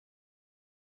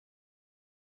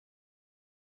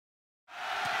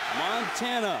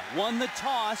Montana won the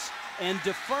toss and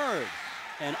deferred.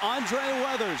 And Andre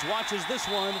Weathers watches this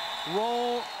one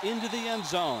roll into the end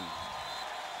zone.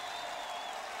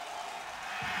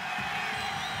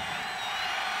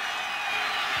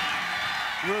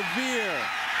 Revere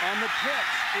on the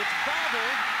pitch. It's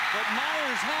bobbled, but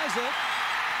Myers has it.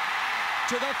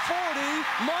 To the 40,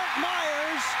 Mark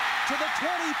Myers to the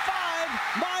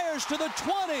 25, Myers to the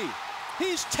 20.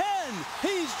 He's 10.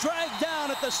 He's dragged down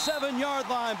at the 7-yard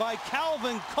line by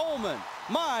Calvin Coleman.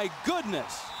 My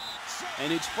goodness.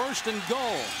 And it's 1st and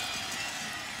goal.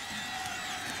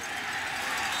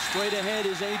 Straight ahead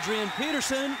is Adrian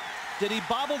Peterson. Did he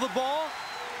bobble the ball?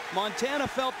 Montana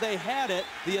felt they had it.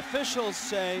 The officials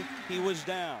say he was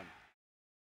down.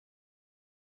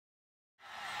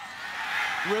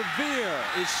 Revere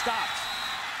is stopped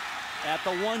at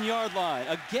the 1-yard line.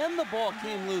 Again, the ball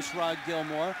came loose, Rod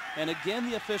Gilmore, and again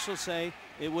the officials say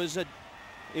it was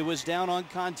down on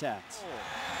contact.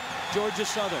 Georgia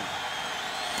Southern.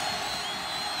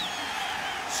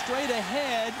 Straight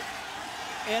ahead,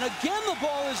 and again the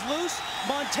ball is loose.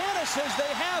 Montana says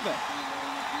they have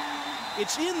it.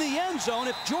 It's in the end zone.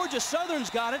 If Georgia Southern's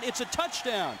got it, it's a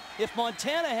touchdown. If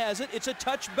Montana has it, it's a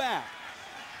touchback.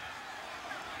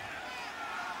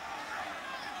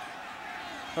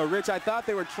 Oh, Rich, I thought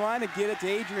they were trying to get it to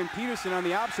Adrian Peterson on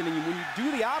the option, and when you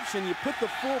do the option, you put the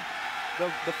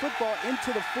football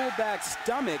into the fullback's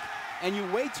stomach, and you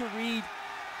wait to read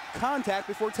contact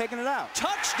before taking it out.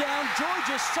 Touchdown,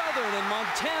 Georgia Southern, and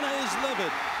Montana is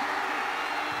livid.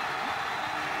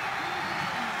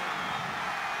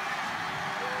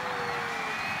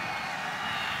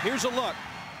 Here's a look.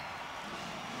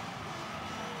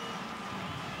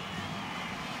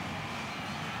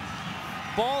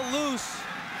 Ball loose.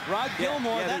 Rod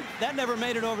Gilmore, that never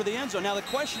made it over the end zone. Now the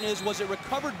question is, was it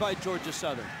recovered by Georgia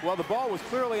Southern? Well, the ball was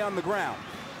clearly on the ground.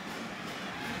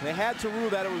 They had to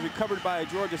rule that it was recovered by a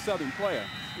Georgia Southern player.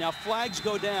 Now flags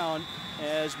go down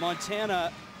as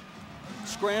Montana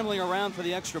scrambling around for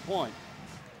the extra point.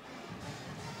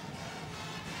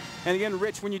 And again,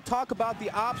 Rich, when you talk about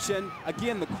the option,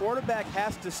 again, the quarterback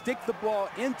has to stick the ball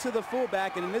into the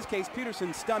fullback, and in this case,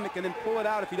 Peterson's stomach, and then pull it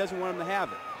out if he doesn't want him to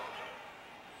have it.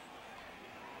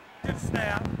 Good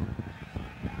snap.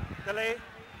 Delay.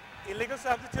 Illegal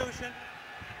substitution.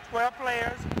 12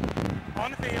 players on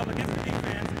the field against the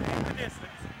defense in the distance.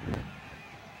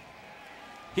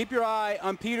 Keep your eye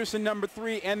on Peterson, number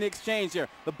 3, and the exchange there.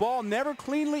 The ball never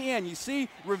cleanly in. You see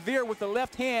Revere with the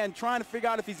left hand trying to figure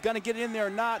out if he's going to get it in there or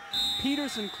not.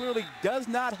 Peterson clearly does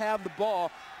not have the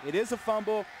ball. It is a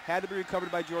fumble. Had to be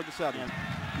recovered by Georgia Southern. And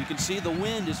you can see the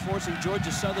wind is forcing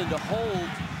Georgia Southern to hold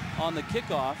on the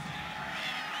kickoff.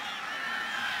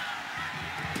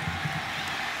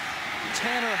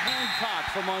 Tanner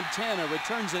Hancock for Montana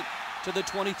returns it to the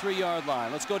 23-yard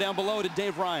line. Let's go down below to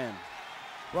Dave Ryan.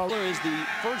 Miller is the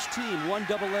first-team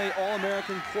 1AA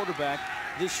All-American quarterback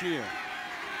this year.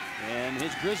 And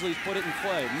his Grizzlies put it in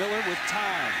play. Miller with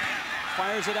time.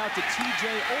 Fires it out to T.J.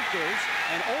 Oakers.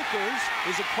 And Oakers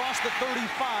is across the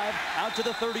 35 out to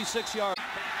the 36-yard.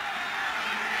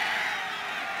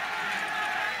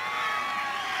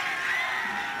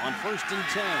 On 1st and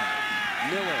 10,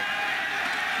 Miller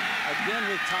again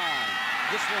with time.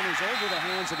 This one is over the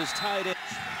hands of his tight end.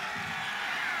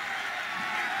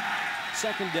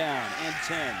 2nd down and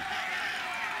 10.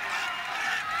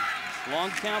 Long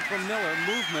count from Miller,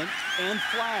 movement and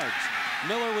flags.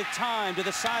 Miller with time to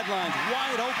the sidelines.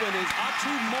 Wide open is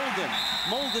Atu Molden.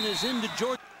 Molden is into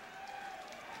Georgia.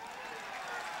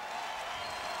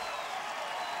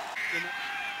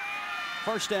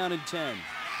 First down and 10.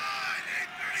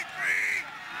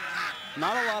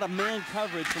 Not a lot of man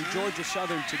coverage from Georgia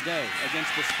Southern today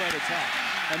against the spread attack.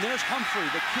 And there's Humphrey,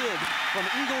 the kid from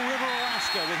Eagle River,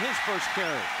 Alaska, with his first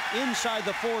carry. Inside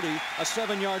the 40, a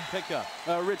 7-yard pickup.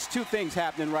 Rich, 2 things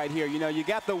happening right here. You know, you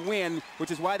got the wind,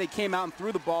 which is why they came out and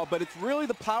threw the ball, but it's really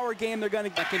the power game they're going to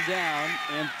get. 2nd down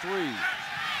and 3.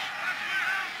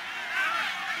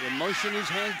 In motion is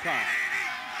Hancock.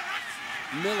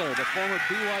 Miller, the former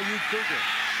BYU Cougar.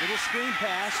 Little screen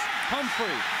pass.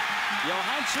 Humphrey.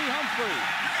 Johansi Humphrey.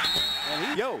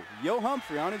 And Yo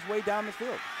Humphrey on his way down the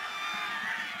field.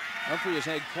 Humphrey has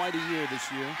had quite a year this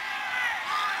year.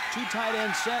 2 tight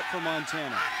end set for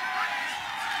Montana.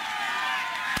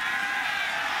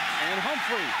 And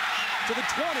Humphrey to the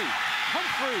 20.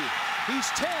 Humphrey, he's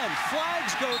 10.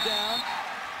 Flags go down.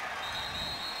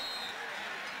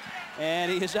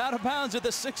 And he is out of bounds at the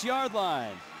 6-yard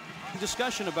line.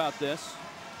 Discussion about this.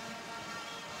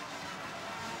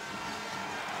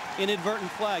 Inadvertent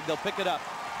flag. They'll pick it up.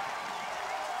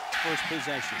 First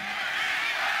possession.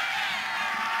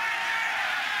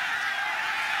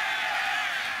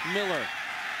 Miller,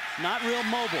 not real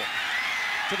mobile.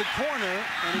 To the corner,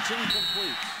 and it's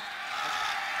incomplete.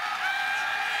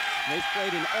 They've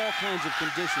played in all kinds of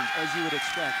conditions, as you would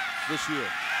expect this year.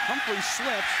 Humphrey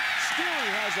slips.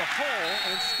 Steely has a hole,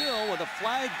 and still with a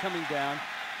flag coming down,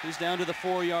 he's down to the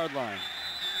 4-yard line.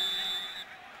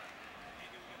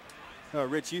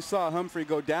 Rich, you saw Humphrey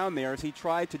go down there as he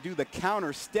tried to do the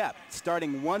counter step,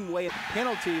 starting one way.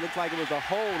 Penalty looked like it was a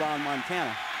hold on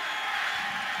Montana.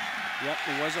 Yep,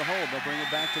 it was a hold. They'll bring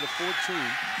it back to the 14.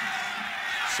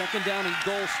 Second down and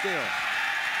goal still.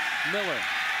 Miller.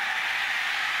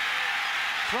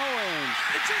 Throw-ins.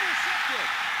 It's intercepted.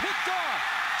 Picked off.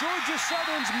 Georgia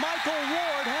Southern's Michael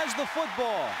Ward has the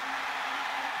football.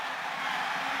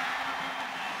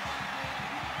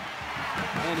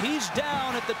 And he's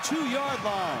down at the 2-yard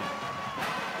line.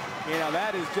 You know,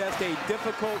 that is just a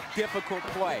difficult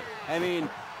play. I mean,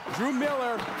 Drew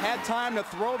Miller had time to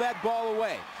throw that ball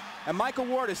away. And Michael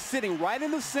Ward is sitting right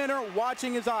in the center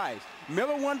watching his eyes.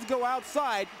 Miller wanted to go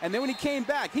outside, and then when he came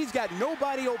back, he's got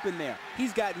nobody open there.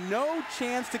 He's got no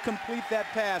chance to complete that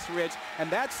pass, Rich, and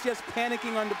that's just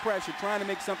panicking under pressure, trying to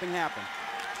make something happen.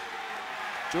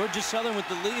 Georgia Southern with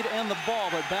the lead and the ball,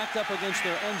 but backed up against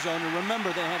their end zone. And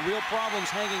remember, they had real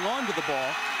problems hanging on to the ball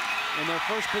in their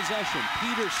first possession.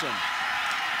 Peterson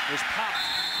is popped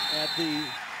at the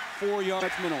 4-yard.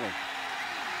 That's mentally.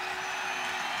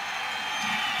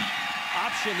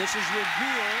 Option, this is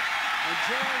Revere, and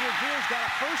Gerald Revere's got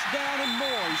a first down and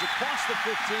more. He's across the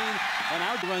 15 and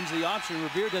out runs the option.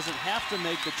 Revere doesn't have to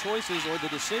make the choices or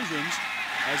the decisions,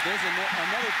 as there's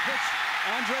another pitch.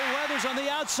 Andre Weathers on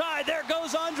the outside. There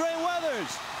goes Andre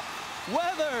Weathers.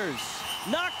 Weathers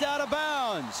knocked out of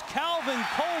bounds. Calvin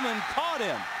Coleman caught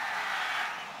him.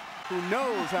 Who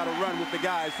knows how to run with the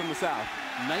guys from the south.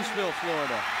 Niceville,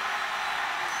 Florida.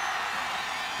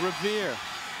 Revere.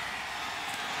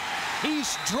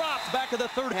 He's dropped back of the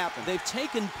third. They've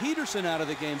taken Peterson out of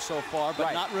the game so far,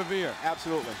 but not Revere.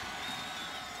 Absolutely.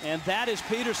 And that is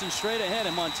Peterson straight ahead,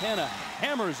 and Montana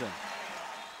hammers him.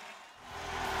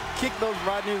 Kick those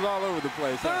Rodneys all over the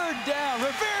place. Third down.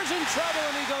 Revere's in trouble,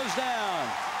 and he goes down.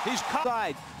 He's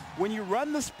caught. When you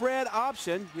run the spread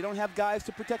option, you don't have guys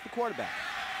to protect the quarterback.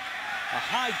 A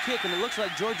high kick, and it looks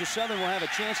like Georgia Southern will have a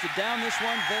chance to down this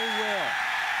one. They will.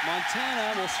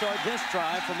 Montana will start this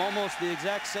drive from almost the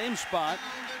exact same spot.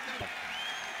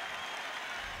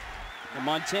 And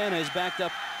Montana is backed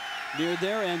up near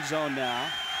their end zone now.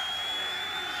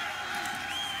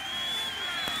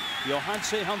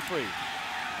 Johanse Humphrey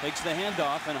takes the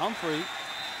handoff, and Humphrey,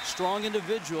 strong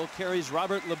individual, carries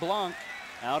Robert LeBlanc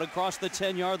out across the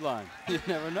 10-yard line. You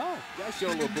never know. You gotta show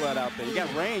a little blood out there. You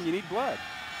got rain, you need blood.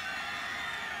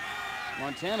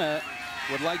 Montana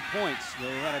would like points. They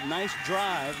had a nice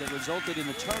drive that resulted in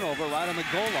a turnover right on the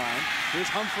goal line. Here's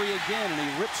Humphrey again,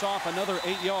 and he rips off another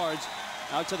 8 yards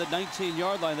out to the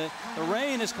 19-yard line. The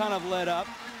rain has kind of let up,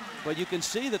 but you can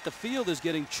see that the field is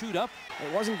getting chewed up.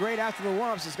 It wasn't great after the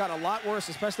warm-ups. It's got a lot worse,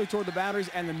 especially toward the boundaries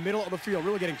and the middle of the field.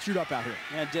 Really getting chewed up out here.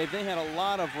 Yeah, Dave, they had a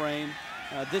lot of rain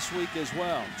this week as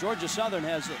well. Georgia Southern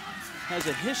has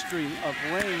a history of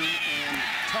rain and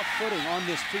tough footing on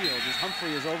this field as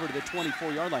Humphrey is over to the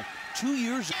 24-yard line. 2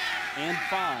 years and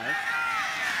 5.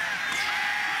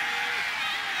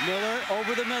 Miller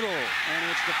over the middle, and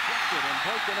it's deflected and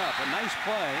broken up. A nice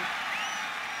play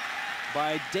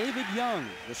by David Young,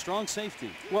 the strong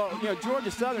safety. Well, you know,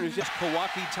 Georgia Southern is just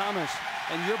Kawaki Thomas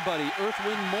and your buddy,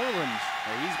 Earthwind Moreland.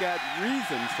 Well, he's got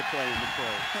reasons to play in the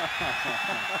pros.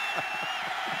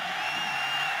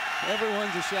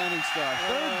 Everyone's a shining star.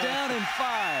 Third down and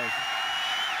 5.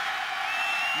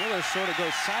 Miller sort of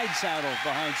goes side saddle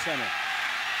behind center.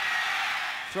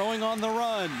 Throwing on the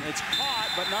run. It's caught,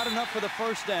 but not enough for the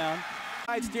first down.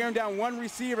 Staring down one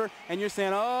receiver, and you're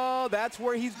saying, oh, that's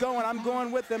where he's going. I'm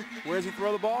going with him. Where does he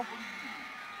throw the ball?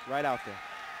 Right out there.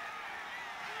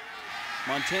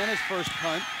 Montana's first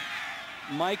punt.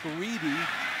 Mike Reedy.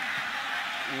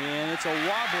 And it's a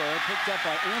wobbler picked up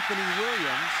by Anthony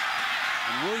Williams.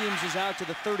 And Williams is out to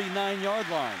the 39-yard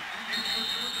line.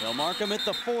 They'll mark him at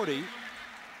the 40.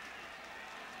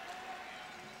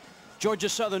 Georgia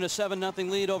Southern a 7-0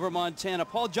 lead over Montana.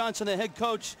 Paul Johnson, the head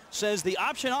coach, says the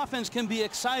option offense can be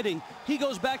exciting. He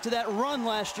goes back to that run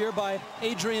last year by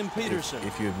Adrian Peterson.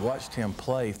 If you had watched him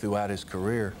play throughout his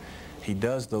career, he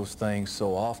does those things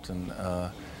so often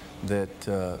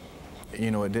that,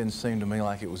 you know, it didn't seem to me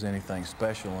like it was anything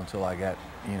special until I got,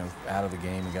 you know, out of the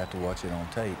game and got to watch it on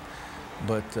tape.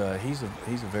 But he's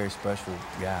a very special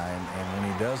guy, and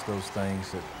when he does those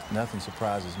things, nothing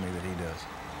surprises me that he does.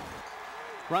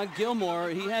 Ron Gilmore,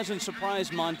 he hasn't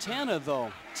surprised Montana,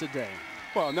 though, today.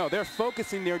 Well, no, they're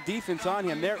focusing their defense on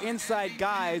him. Their inside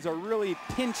guys are really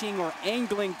pinching or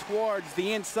angling towards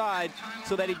the inside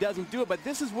so that he doesn't do it. But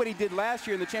this is what he did last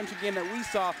year in the championship game that we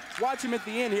saw. Watch him at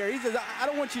the end here. He says, I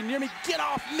don't want you near me. Get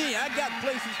off me. I got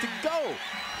places to go.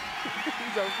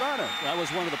 He's a runner. That was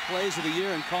one of the plays of the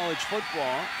year in college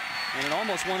football, and it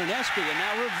almost won an ESPY. And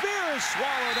now Revere is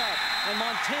swallowed up, and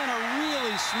Montana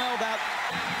really smelled out.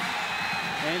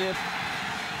 And if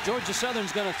Georgia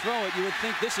Southern's going to throw it, you would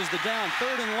think this is the down.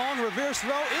 3rd and long. Revere's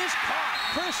throw is caught.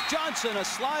 Chris Johnson, a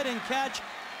sliding catch.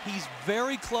 He's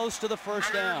very close to the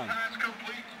first down.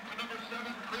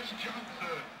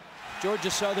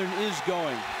 Georgia Southern is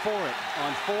going for it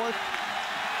on 4th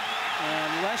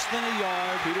and less than a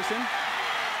yard. Peterson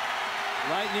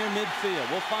right near midfield.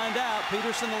 We'll find out.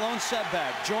 Peterson, the lone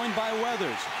setback, joined by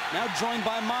Weathers, now joined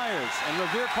by Myers, and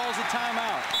Revere calls a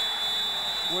timeout.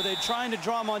 Were they trying to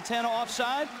draw Montana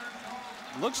offside?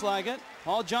 Looks like it.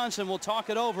 Paul Johnson will talk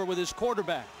it over with his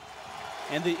quarterback.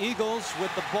 And the Eagles,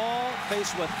 with the ball,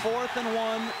 faced with 4th and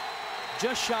 1,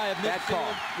 just shy of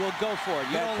midfield, will go for it.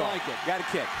 You don't like it. Got a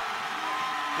kick.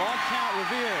 Long count,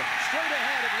 Revere. Straight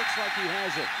ahead, it looks like he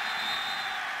has it.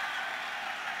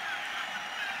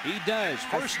 He does.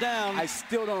 First down. I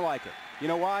still don't like it. You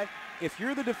know why? If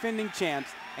you're the defending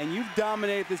champs and you've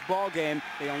dominated this ball game,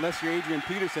 unless you're Adrian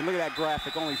Peterson, look at that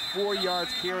graphic, only 4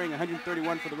 yards carrying,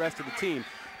 131 for the rest of the team.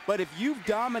 But if you've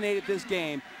dominated this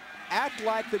game, act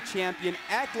like the champion,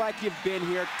 act like you've been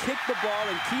here, kick the ball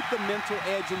and keep the mental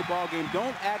edge in the ball game.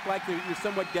 Don't act like you're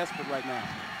somewhat desperate right now.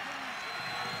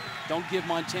 Don't give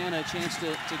Montana a chance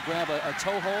to grab a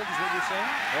toe hold, is what you're saying?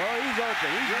 Oh, he's open.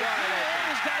 He's wide open.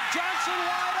 He's got Johnson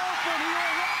wide open. He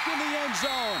will walk in the end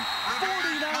zone.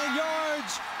 49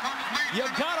 yards. You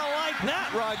gotta like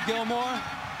that, Rod Gilmore.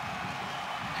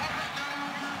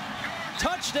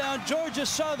 Touchdown, Georgia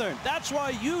Southern. That's why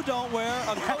you don't wear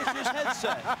a coach's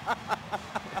headset.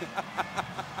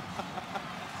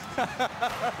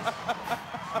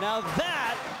 Now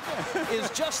that is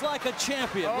just like a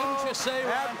champion, wouldn't you say,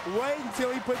 Ron? Wait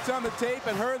until he puts on the tape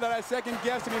and heard that I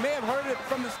second-guessed him. He may have heard it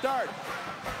from the start.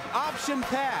 Option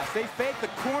pass. They fake the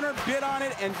corner, bid on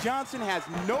it, and Johnson has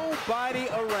nobody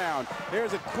around.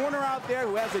 There's a corner out there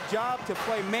who has a job to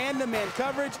play man-to-man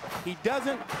coverage. He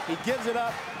doesn't. He gives it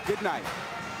up. Good night.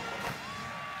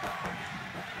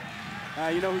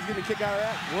 You know who's getting a kick out of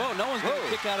that? Whoa, no one's getting a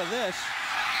kick out of this.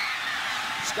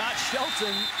 Scott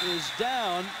Shelton is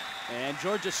down, and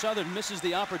Georgia Southern misses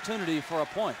the opportunity for a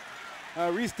point.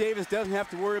 Reese Davis doesn't have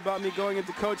to worry about me going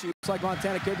into coaching. Looks like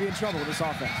Montana could be in trouble with this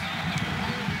offense.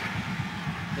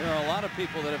 There are a lot of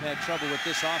people that have had trouble with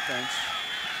this offense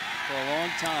for a long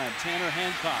time. Tanner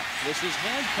Hancock. This is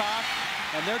Hancock,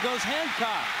 and there goes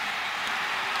Hancock.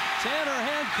 Tanner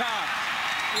Hancock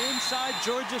inside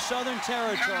Georgia Southern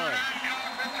territory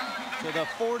to the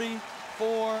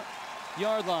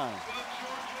 44-yard line.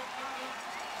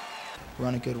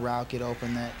 Run a good route, get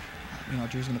open that,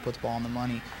 Drew's going to put the ball on the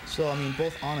money. So, I mean,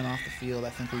 both on and off the field,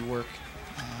 I think we work,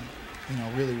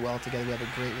 really well together. We have a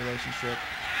great relationship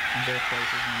in both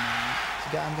places. And it's a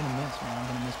guy I'm going to miss, man. I'm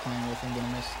going to miss playing with him. I'm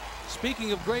going to miss.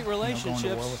 Speaking of great relationships,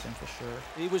 going to war with him for sure.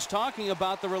 He was talking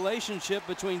about the relationship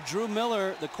between Drew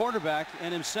Miller, the quarterback,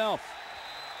 and himself.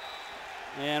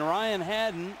 And Ryan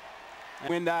Haddon.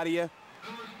 Wind out of you.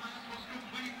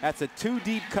 That's a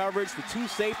 2-deep coverage. The 2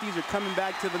 safeties are coming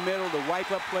back to the middle to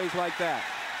wipe up plays like that.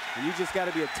 And you just got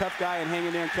to be a tough guy and hang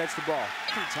in there and catch the ball.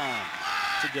 Time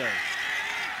today.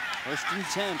 First and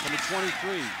 10 from the 23.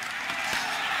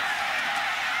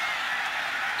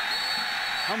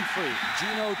 Humphrey,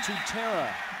 Gino Tutera.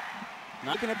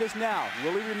 Looking at this now.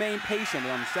 Will he remain patient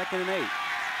on 2nd and 8?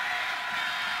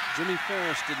 Jimmy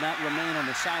Ferris did not remain on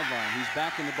the sideline. He's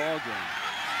back in the ball game.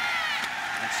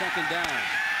 And 2nd down.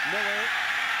 Miller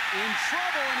in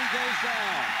trouble, and he goes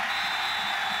down.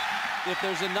 If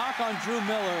there's a knock on Drew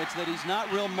Miller, it's that he's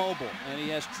not real mobile, and he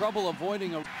has trouble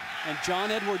avoiding a. And John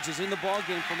Edwards is in the ball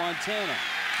game for Montana.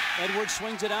 Edwards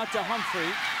swings it out to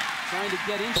Humphrey, trying to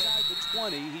get inside the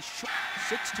 20. He's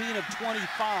 16 of 25,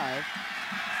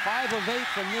 5 of 8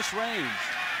 from this range.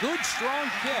 Good, strong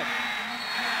kick.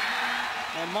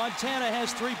 And Montana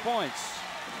has 3 points.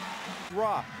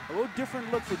 Raw. A little different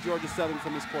look for Georgia Southern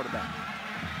from this quarterback.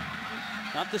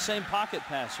 Not the same pocket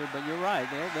passer, but you're right.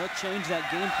 They'll change that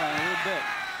game plan a little bit.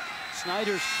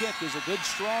 Snyder's kick is a good,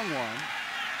 strong one.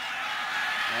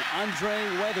 And Andre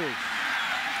Weathers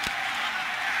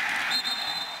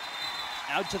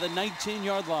out to the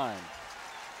 19-yard line.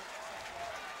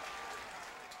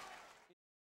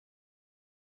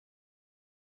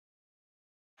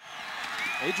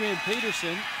 Adrian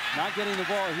Peterson not getting the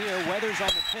ball here. Weathers on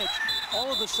the pitch.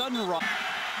 All of a sudden,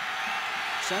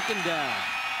 Second down.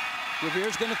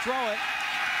 Revere's going to throw it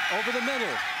over the middle.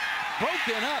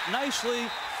 Broken up nicely.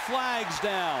 Flags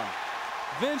down.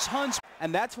 Vince Hunt's.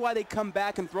 And that's why they come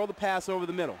back and throw the pass over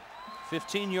the middle.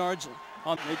 15 yards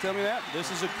on. They tell me that? This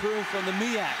is a crew from the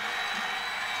MEAC.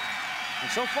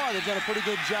 And so far, they've done a pretty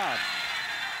good job.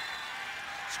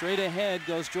 Straight ahead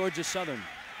goes Georgia Southern.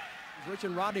 Rich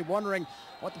and Rodney wondering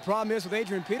what the problem is with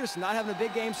Adrian Peterson not having a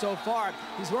big game so far.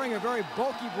 He's wearing a very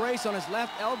bulky brace on his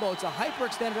left elbow. It's a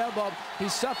hyperextended elbow he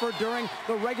suffered during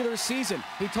the regular season.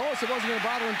 He told us it wasn't going to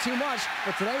bother him too much,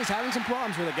 but today he's having some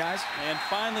problems with it, guys. And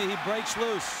finally, he breaks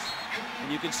loose.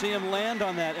 And you can see him land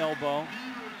on that elbow.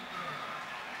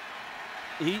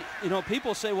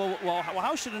 People say, well,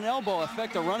 how should an elbow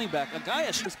affect a running back? A guy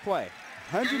has This play.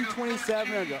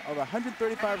 127 of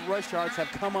 135 rush yards have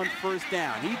come on first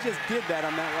down. He just did that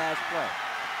on that last play.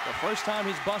 The first time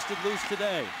he's busted loose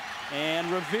today. And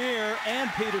Revere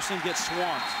and Peterson get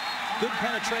swamped. Good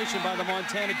penetration by the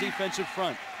Montana defensive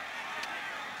front.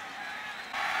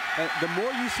 And the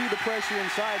more you see the pressure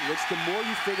inside, Rich, the more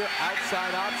you figure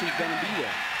outside option's going to be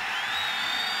there.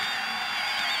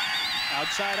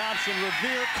 Outside option,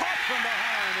 Revere caught from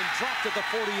behind and dropped at the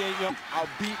 48-yard.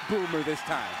 I'll beat Boomer this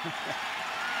time.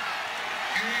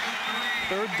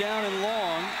 Third down and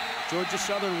long. Georgia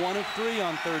Southern 1 of 3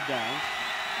 on third down.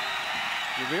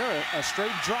 Revere, a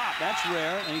straight drop. That's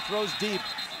rare. And he throws deep.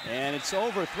 And it's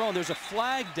overthrown. There's a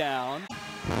flag down.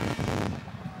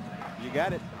 You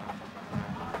got it.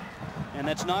 And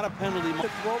that's not a penalty. To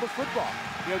throw the football.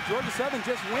 Georgia Southern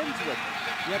just wins with it.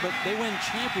 Yeah, but they win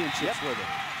championships with it.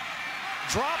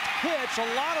 Dropped pitch,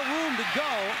 a lot of room to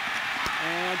go.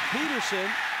 And Peterson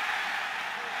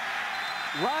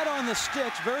right on the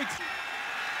sticks, very.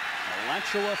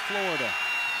 Alachua, Florida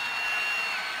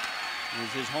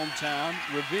is his hometown.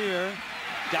 Revere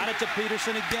got it to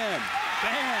Peterson again.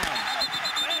 Bam!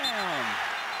 Bam!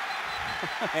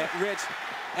 And Rich,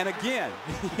 and again,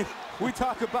 we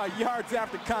talk about yards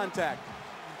after contact.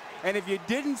 And if you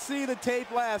didn't see the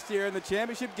tape last year in the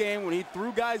championship game when he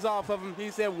threw guys off of him, he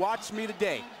said, watch me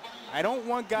today. I don't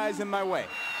want guys in my way.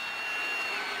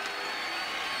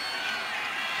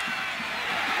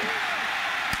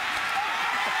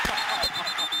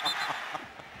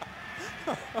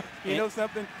 You know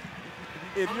something?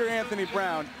 If you're Anthony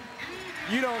Brown,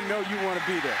 you don't know you want to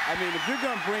be there. I mean, if you're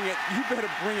going to bring it, you better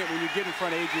bring it when you get in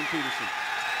front of Adrian Peterson.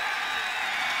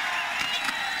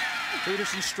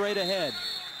 Peterson straight ahead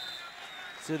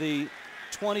to the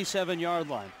 27-yard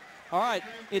line. All right,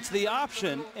 it's the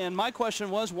option, and my question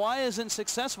was, why isn't it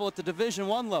successful at the Division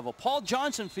I level? Paul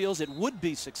Johnson feels it would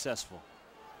be successful.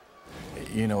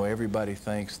 Everybody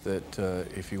thinks that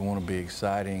if you want to be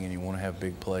exciting and you want to have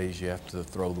big plays, you have to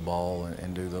throw the ball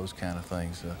and do those kind of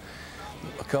things.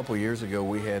 A couple years ago,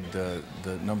 we had the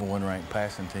 #1 ranked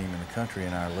passing team in the country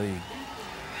in our league,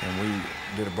 and we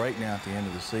did a breakdown at the end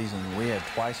of the season. We had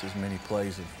twice as many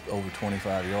plays of over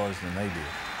 25 yards than they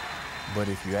did. But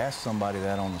if you ask somebody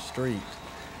that on the street,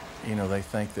 they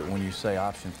think that when you say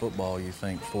option football, you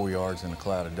think 4 yards in a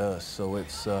cloud of dust. So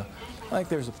it's, I think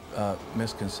there's a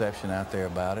misconception out there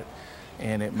about it,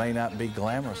 and it may not be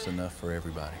glamorous enough for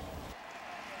everybody.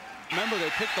 Remember, they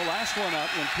picked the last one up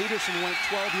when Peterson went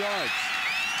 12 yards.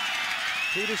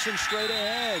 Peterson straight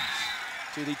ahead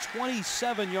to the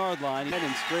 27-yard line.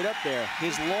 And straight up there.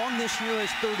 His long this year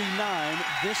is 39.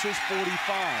 This is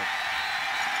 45.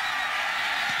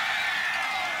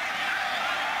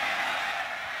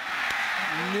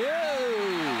 No!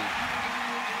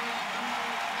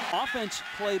 Offense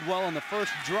played well in the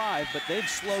first drive, but they've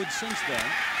slowed since then.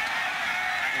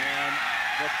 And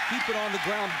they'll keep it on the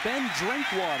ground. Ben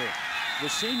Drinkwater, the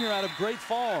senior out of Great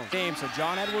Falls. So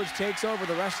John Edwards takes over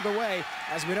the rest of the way.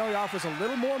 As we know, he offers a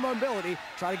little more mobility,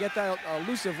 try to get that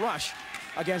elusive rush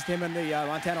against him in the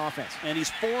Montana offense. And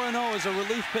he's 4-0 as a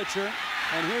relief pitcher.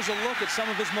 And here's a look at some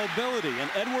of his mobility.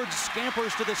 And Edwards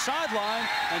scampers to the sideline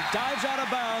and dives out of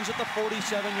bounds at the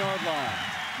 47-yard line.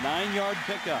 9-yard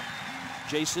pickup.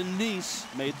 Jason Neese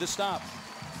made the stop.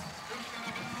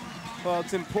 Well,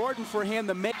 it's important for him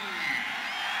to make.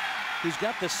 He's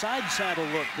got the side saddle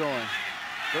look going.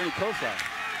 Bernie Kosar.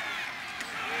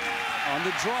 On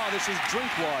the draw, this is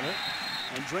Drinkwater.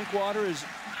 And Drinkwater is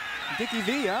Dickie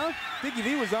V, huh? Dickie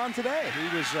V was on today.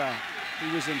 He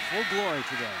was in full glory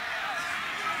today.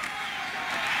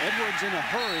 Edwards in a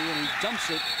hurry, and he dumps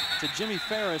it to Jimmy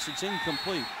Ferris. It's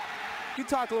incomplete. You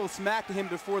talk a little smack to him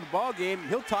before the ball game,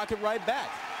 he'll talk it right back.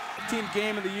 Team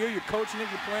game of the year, you're coaching it,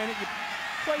 you're playing it, you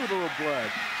play with a little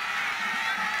blood.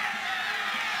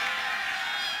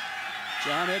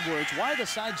 John Edwards, why the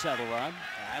side saddle, Rod?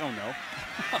 I don't know.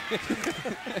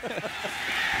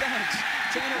 Thanks.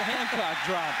 Tanner Hancock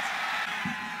dropped.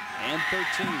 And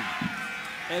 13.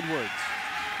 Edwards.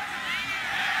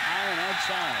 High and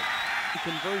outside.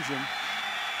 Conversion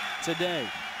today.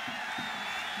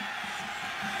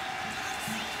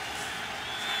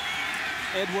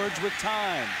 Edwards with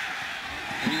time.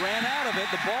 He ran out of it.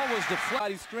 The ball was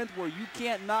deflected. Strength where you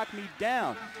can't knock me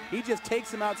down. He just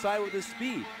takes him outside with his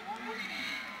speed.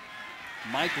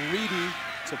 Mike Reedy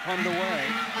to punt it away.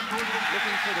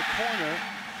 Looking for the corner.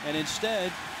 And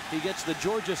instead, he gets the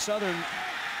Georgia Southern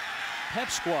pep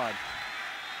squad.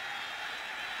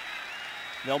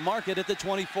 They'll mark it at the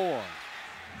 24.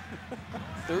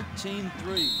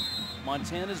 13-3.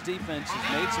 Montana's defense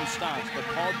has made some stops, but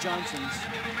Paul Johnson's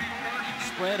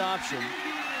spread option,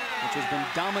 which has been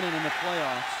dominant in the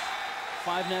playoffs,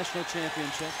 5 national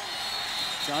championships.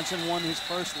 Johnson won his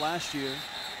first last year.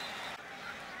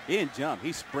 He didn't jump,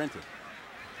 he sprinted.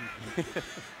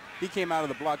 He came out of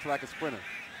the blocks like a sprinter.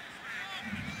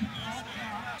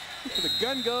 The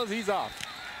gun goes, he's off.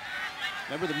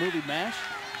 Remember the movie MASH?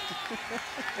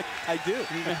 I do.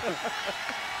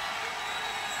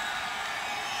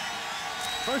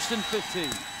 First and 15.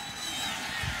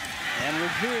 And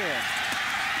Revere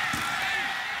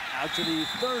out to the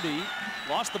 30.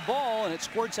 Lost the ball, and it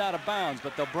squirts out of bounds,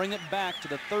 but they'll bring it back to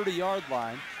the 30-yard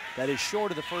line. That is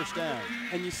short of the first down.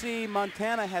 And you see,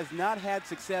 Montana has not had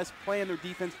success playing their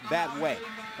defense that way.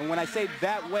 And when I say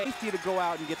that way, it's easy to go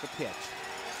out and get the pitch.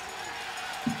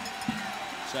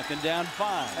 Second down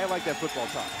 5. I like that football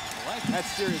talk. I like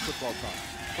That's serious football talk.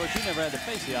 Of course, you never had to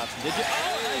face the option, did you?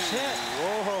 Oh, nice hit.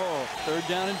 Whoa. Third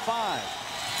down and 5.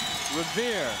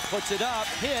 Revere puts it up,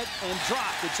 hit, and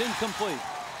dropped. It's incomplete.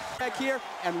 Back here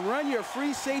and run your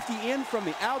free safety in from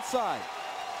the outside.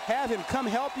 Have him come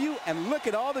help you, and look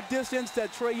at all the distance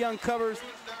that Trey Young covers.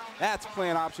 That's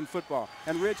playing option football.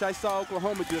 And Rich, I saw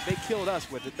Oklahoma do it. They killed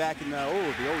us with it back in the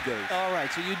old days. All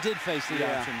right, so you did face the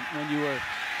option when you were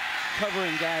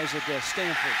covering guys at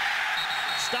Stanford.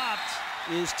 Stopped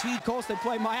is T. Colts, they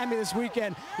play Miami this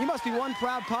weekend. You must be one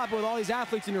proud papa with all these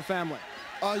athletes in your family.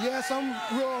 Yes, I'm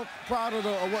real proud of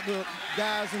what the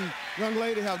guys and young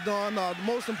lady have done. The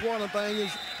most important thing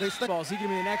is they stay. Is he going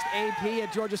to be the next AP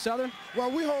at Georgia Southern? Well,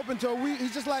 we hope until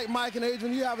he's just like Mike and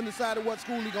Adrian. You haven't decided what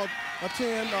school he's going to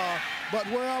attend, but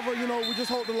wherever, we just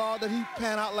hope the Lord that he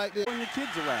pan out like this. Bring your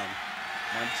kids around.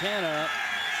 Montana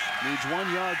needs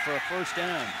 1 yard for a first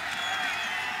down.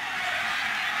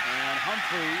 And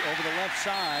Humphrey over the left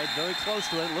side, very close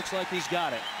to it. Looks like he's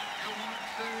got it.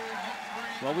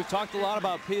 Well, we've talked a lot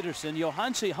about Peterson.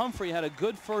 Johansi Humphrey had a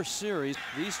good first series.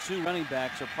 These two running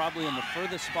backs are probably in the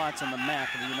furthest spots on the map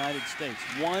of the United States.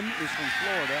 One is from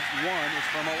Florida, one is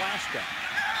from Alaska.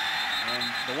 And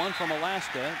the one from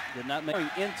Alaska did not make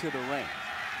it into the rain.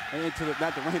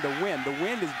 Not the rain, the wind. The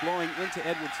wind is blowing into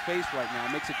Edwards' face right now.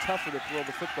 It makes it tougher to throw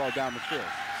the football down the field.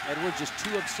 Edwards is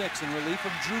 2 of 6 in relief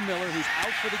of Drew Miller, who's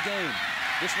out for the game.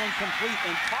 This one complete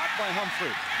and caught by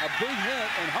Humphrey. A big hit,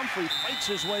 and Humphrey fights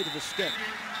his way to the stick.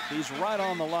 He's right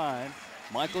on the line.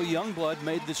 Michael Youngblood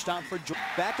made the stop for Georgia.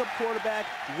 Backup quarterback,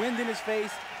 wind in his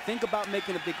face. Think about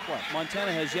making a big play.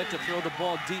 Montana has yet to throw the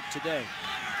ball deep today.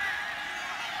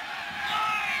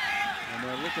 And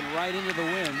they're looking right into the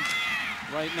wind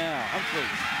right now. Humphrey.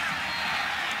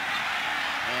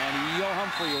 And Yo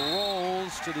Humphrey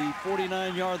rolls to the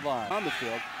 49-yard line. On the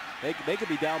field. They could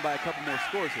be down by a couple more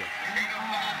scores here.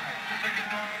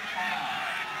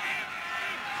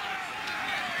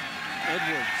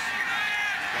 Edwards,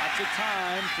 lots of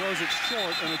time, throws it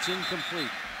short, and it's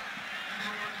incomplete.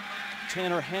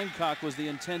 Tanner Hancock was the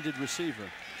intended receiver.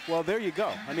 Well, there you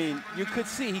go. I mean, you could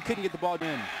see he couldn't get the ball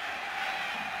in.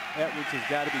 Edwards has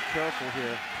got to be careful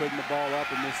here, putting the ball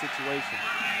up in this situation.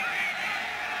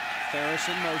 Ferris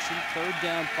in motion, third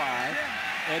down 5.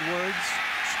 Edwards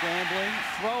scrambling,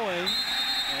 throwing,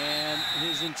 and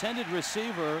his intended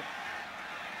receiver,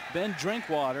 Ben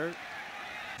Drinkwater,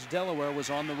 Delaware, was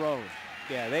on the road.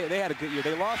 Yeah, they had a good year.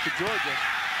 They lost to Georgia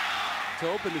to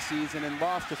open the season and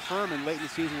lost to Furman late in the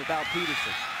season without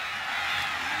Peterson.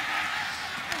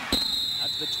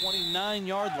 That's the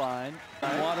 29-yard line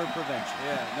on water prevention.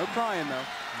 Yeah, no crying, though.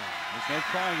 No, there's no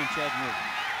crying in Chattanooga.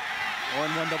 Or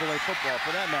in 1AA football,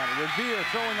 for that matter. Revere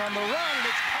throwing on the run, and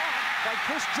it's caught by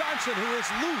Chris Johnson, who is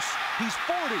loose. He's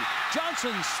 40.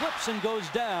 Johnson slips and goes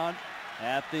down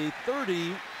at the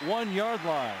 31-yard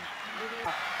line.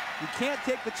 You can't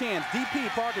take the chance. DP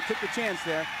Parker took the chance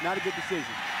there. Not a good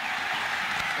decision.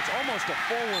 It's almost a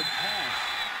forward pass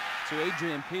to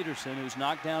Adrian Peterson, who's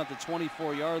knocked down at the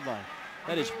 24-yard line.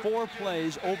 That is 4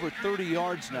 plays over 30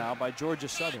 yards now by Georgia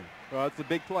Southern. Well, it's a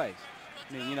big play.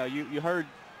 I mean, you heard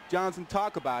Johnson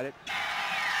talk about it.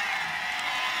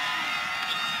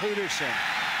 Peterson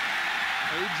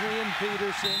Adrian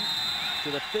Peterson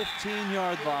to the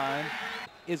 15-yard line.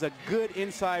 Is a good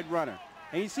inside runner.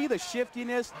 And you see the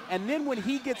shiftiness, and then when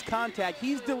he gets contact,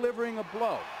 he's delivering a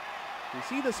blow. You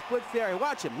see the splits there.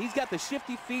 Watch him. He's got the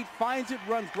shifty feet, finds it,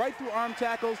 runs right through arm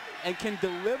tackles, and can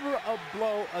deliver a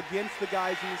blow against the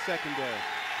guys in the secondary.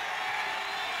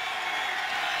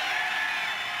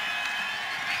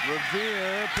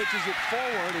 Revere pitches it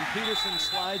forward, and Peterson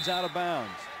slides out of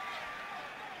bounds.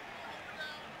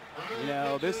 You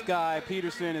know, this guy,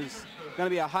 Peterson, is going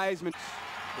to be a Heisman.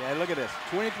 Yeah, look at this.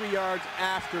 23 yards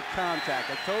after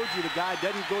contact. I told you the guy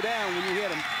doesn't go down when you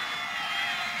hit him.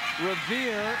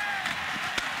 Revere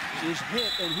is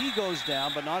hit, and he goes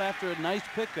down, but not after a nice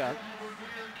pickup.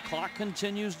 Clock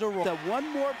continues to roll. One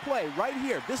more play right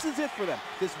here. This is it for them.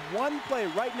 This one play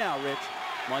right now, Rich.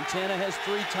 Montana has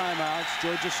 3 timeouts.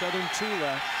 Georgia Southern 2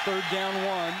 left. 3rd down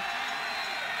 1.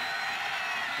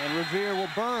 And Revere will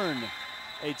burn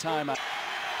a timeout.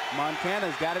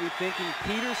 Montana's got to be thinking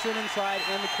Peterson inside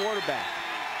and the quarterback.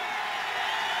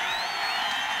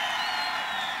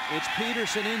 It's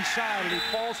Peterson inside, and he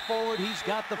falls forward. He's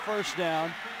got the 1st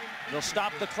down. They'll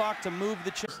stop the clock to move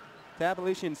the chains.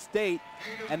 Appalachian State,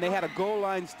 and they had a goal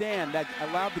line stand that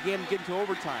allowed the game to get into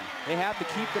overtime. They have to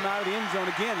keep them out of the end zone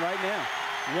again right now.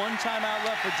 1 timeout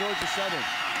left for Georgia Southern.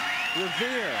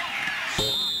 Revere.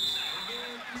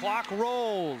 Clock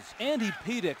rolls. Andy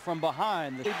Pedic from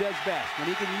behind. He does best when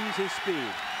he can use his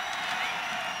speed.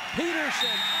 Peterson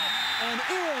up and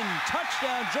in.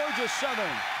 Touchdown, Georgia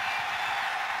Southern.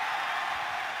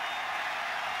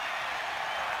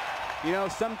 You know,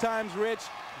 sometimes, Rich,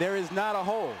 there is not a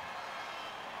hole.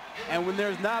 And when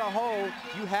there's not a hole,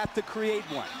 you have to create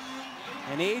one.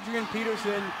 And Adrian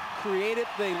Peterson created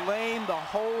the lane, the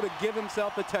hole to give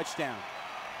himself a touchdown.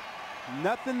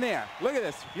 Nothing there. Look at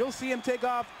this. You'll see him take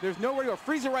off. There's nowhere to go.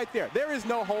 Freeze it right there. There is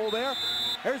no hole there.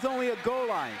 There's only a goal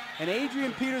line. And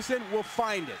Adrian Peterson will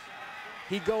find it.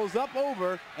 He goes up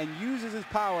over and uses his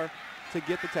power to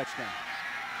get the touchdown.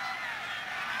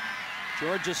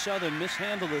 Georgia Southern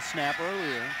mishandled the snap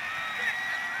earlier.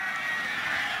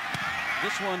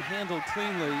 This one handled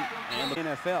cleanly. And the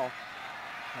NFL.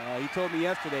 He told me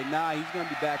yesterday, nah, he's going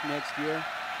to be back next year.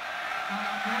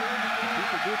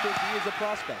 People do think he is a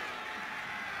prospect.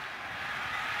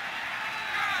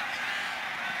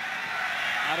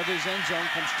 Out of his end zone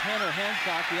comes Tanner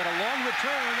Hancock. He had a long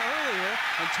return earlier,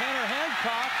 and Tanner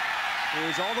Hancock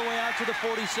is all the way out to the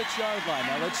 46-yard line.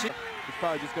 Now let's see. It's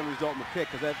probably just going to result in a pick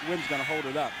because that wind's going to hold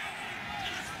it up.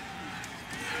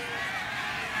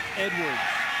 Edwards.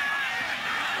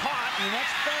 Caught, and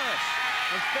that's Ferris.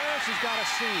 And Ferris has got a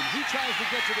seam. He tries to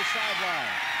get to the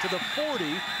sideline. To the 40,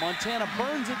 Montana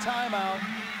burns a timeout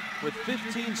with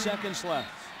 15 seconds left.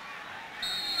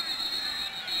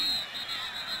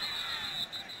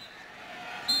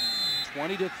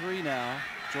 (20-3) now.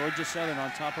 Georgia Southern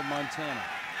on top of Montana.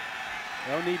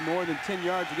 They'll need more than 10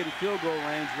 yards to get in field goal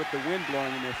range with the wind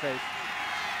blowing in their face.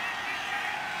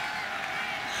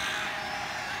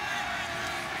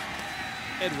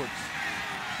 Edwards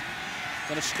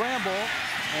going to scramble,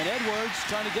 and Edwards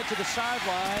trying to get to the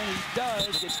sideline. He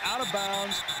does, gets out of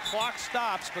bounds. Clock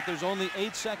stops, but there's only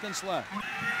 8 seconds left.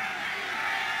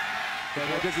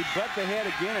 Does he butt the head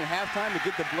again at halftime to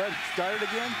get the blood started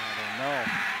again? I don't know.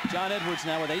 John Edwards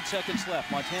now with 8 seconds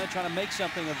left. Montana trying to make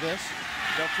something of this.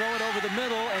 They'll throw it over the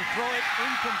middle and throw it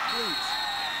incomplete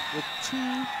with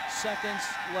 2 seconds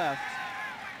left.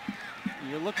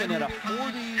 You're looking at a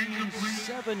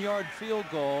 47-yard field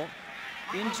goal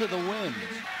into the wind.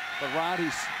 But Rod,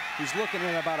 he's looking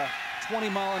at about a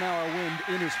 20-mile-an-hour wind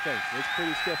in his face. It's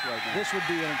pretty stiff right now. This would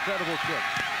be an incredible kick.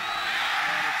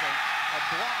 And it's a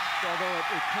block, although it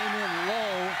came in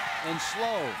low and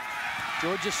slow.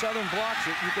 Georgia Southern blocks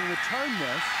it. You can return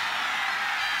this.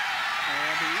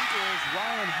 And the Eagles'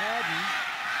 Ryan Haddon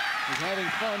is having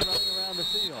fun running around the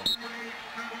field.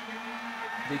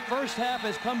 The first half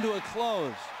has come to a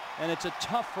close, and it's a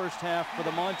tough first half for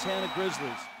the Montana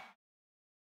Grizzlies.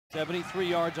 73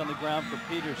 yards on the ground for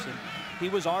Peterson. He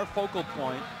was our focal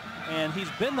point, and he's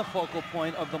been the focal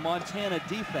point of the Montana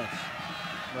defense.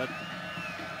 But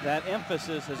that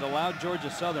emphasis has allowed Georgia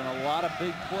Southern a lot of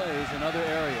big plays in other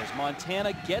areas.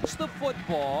 Montana gets the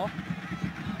football,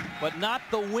 but not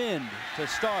the wind to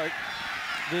start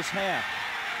this half.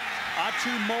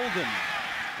 Atu Molden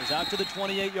is out to the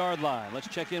 28-yard line. Let's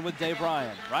check in with Dave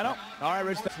Ryan. Rhino? All right,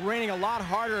 Rich, it's raining a lot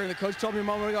harder, and the coach told me a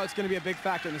moment ago it's going to be a big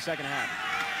factor in the second half.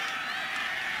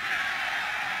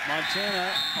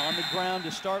 Montana on the ground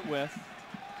to start with.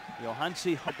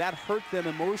 Johansi, that hurt them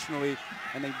emotionally,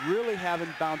 and they really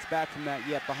haven't bounced back from that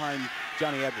yet behind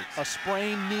Johnny Edwards. A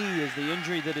sprained knee is the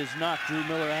injury that has knocked Drew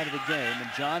Miller out of the game,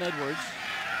 and John Edwards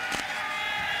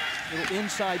Little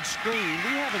inside screen.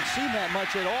 We haven't seen that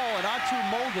much at all, and Atu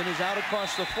Mulligan is out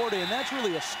across the 40, and that's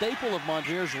really a staple of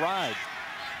Montana's ride,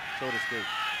 so to speak.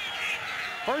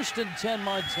 1st and 10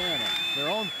 Montana, their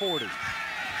own 40.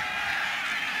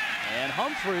 And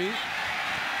Humphrey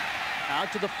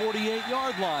out to the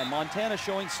 48-yard line. Montana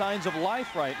showing signs of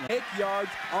life right now. 8 yards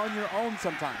on your own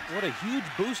sometimes. What a huge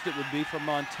boost it would be for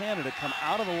Montana to come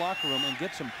out of the locker room and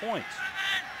get some points.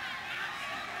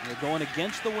 They're going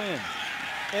against the wind.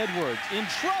 Edwards in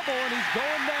trouble, and he's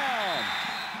going down.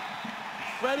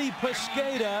 Freddie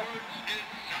Pesqueda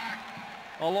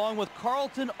along with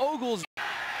Carlton Ogles.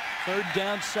 3rd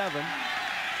down 7.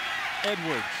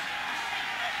 Edwards.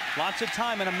 Lots of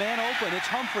time and a man open. It's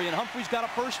Humphrey, and Humphrey's got a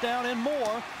 1st down and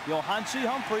more. Johansi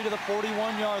Humphrey to the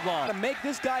 41-yard line. To make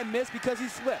this guy miss because he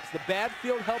slips. The bad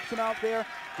field helps him out there.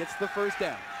 Gets the 1st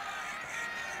down.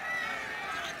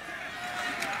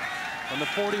 From the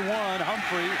 41,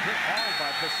 Humphrey hit hard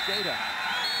by Pesqueda.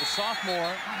 The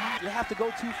sophomore. You have to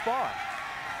go too far.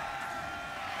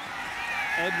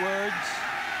 Edwards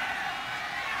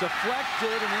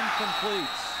deflected and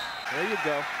incomplete. There you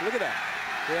go. Look at that.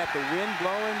 They have the wind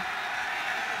blowing,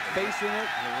 facing it.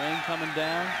 The rain coming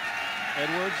down.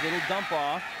 Edwards, little dump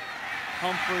off.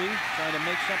 Humphrey trying to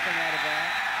make something out of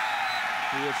that.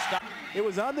 He is stopped. It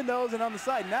was on the nose and on the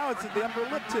side. Now it's at the upper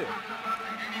lip too.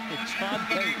 It's John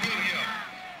Pate.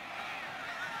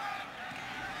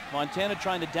 Montana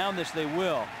trying to down this. They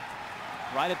will.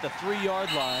 Right at the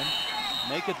 3-yard line.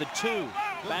 Make it the 2.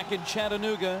 Back in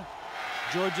Chattanooga.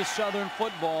 Georgia Southern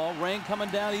football. Rain coming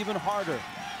down even harder.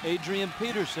 Adrian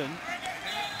Peterson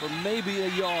for maybe a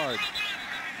yard.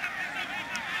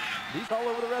 He's all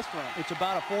over the restaurant. It's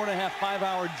about a 4.5,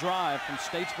 5-hour drive from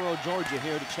Statesboro, Georgia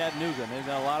here to Chattanooga. And they've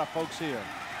got a lot of folks here.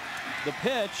 The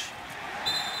pitch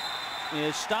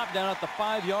is stopped down at the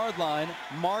 5-yard line.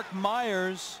 Mark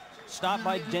Myers stopped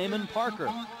by Damon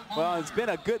Parker. Well, it's been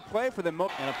a good play for them.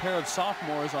 And a pair of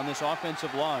sophomores on this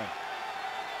offensive line.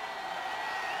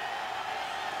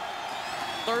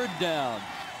 3rd down.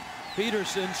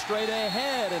 Peterson straight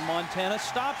ahead, and Montana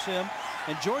stops him.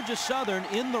 And Georgia Southern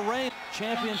in the rain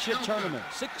championship tournament.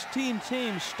 16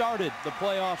 teams started the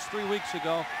playoffs 3 weeks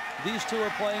ago. These 2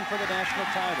 are playing for the national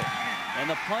title. And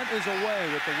the punt is away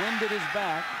with the wind at his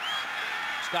back.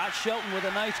 Scott Shelton with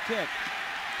a nice kick.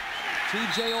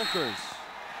 T.J. Olkers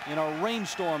in a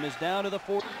rainstorm is down to the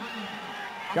 40.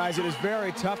 Guys, it is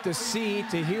very tough to see,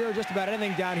 to hear just about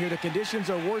anything down here. The conditions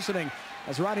are worsening.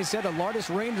 As Rodney said, the largest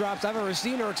raindrops I've ever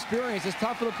seen or experienced. It's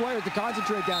tough for the players to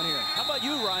concentrate down here. How about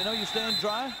you, Rhino? You staying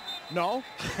dry? No.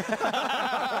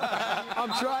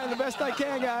 I'm trying the best I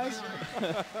can, guys.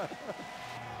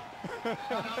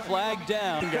 Flag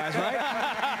down. Guys, right?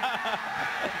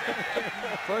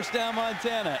 1st down,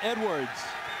 Montana. Edwards.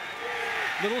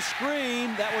 Little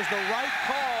screen. That was the right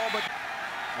call, but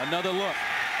another look.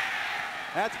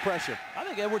 That's pressure. I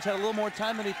think Edwards had a little more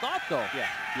time than he thought, though. Yeah,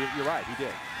 you're right. He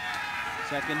did.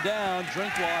 2nd down,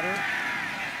 Drinkwater.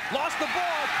 Lost the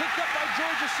ball, picked up by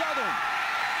Georgia Southern.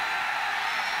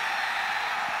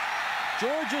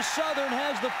 Georgia Southern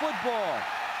has the football.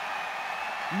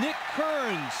 Nick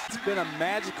Kearns. It's been a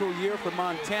magical year for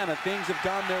Montana. Things have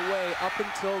gone their way up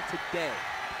until today.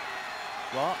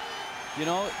 Well, you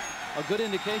know, a good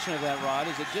indication of that, Rod,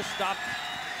 is it just stopped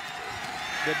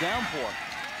the downpour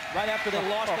right after they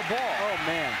lost the ball. Oh,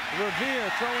 man. Revere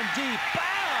throwing deep. Bow!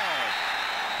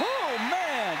 Oh,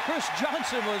 man. Chris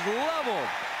Johnson was leveled.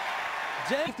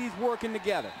 Safety's working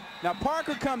together. Now,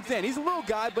 Parker comes in. He's a little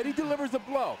guy, but he delivers a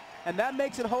blow. And that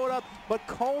makes it hold up. But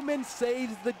Coleman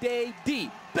saves the day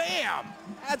deep. Bam!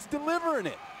 That's delivering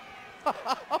it.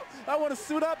 I want to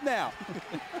suit up now.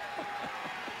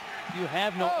 You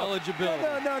have no eligibility.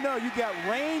 No. You got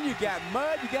rain, you got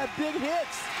mud, you got big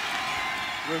hits.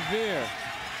 Revere.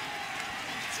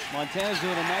 Montana's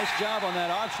doing a nice job on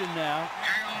that option now.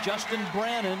 Justin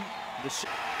Brannon.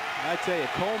 I tell you,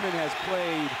 Coleman has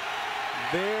played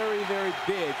very, very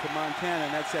big for Montana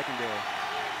in that secondary.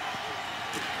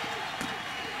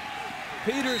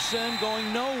 Peterson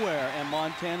going nowhere, and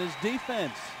Montana's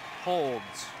defense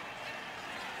holds.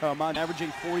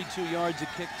 Averaging 42 yards a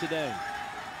kick today.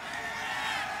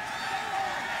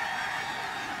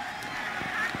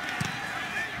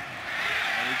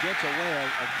 And he gets away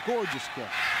a gorgeous kick.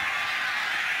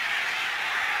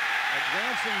 A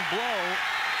glancing blow.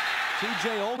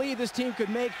 T.J. Only this team could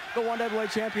make the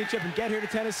 1AA championship and get here to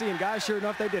Tennessee, and guys, sure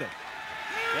enough, they did it.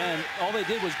 And all they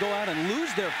did was go out and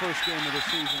lose their first game of the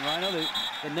season, Rhino.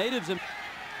 The Natives in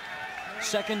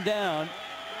 2nd down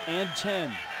and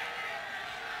 10.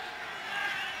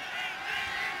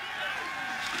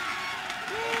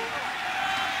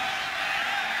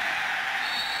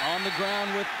 on the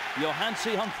ground with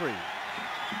Johansi Humphrey.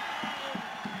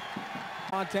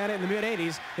 Montana in the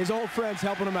mid-'80s, his old friends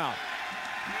helping him out.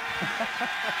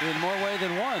 In more way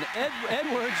than one.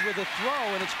 Edwards with a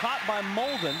throw, and it's caught by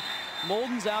Molden.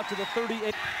 Molden's out to the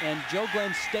 38, and Joe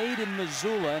Glenn stayed in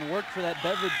Missoula and worked for that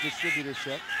beverage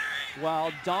distributorship,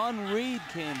 while Don Reed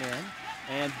came in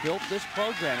and built this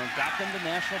program and got them to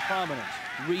national prominence.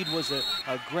 Reed was a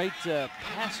great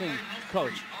passing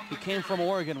coach. He came from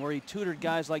Oregon, where he tutored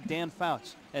guys like Dan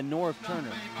Fouts and Norv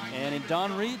Turner. And in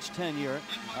Don Reed's tenure,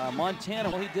 Montana,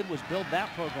 all he did was build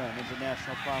that program into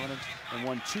national prominence and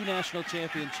won 2 national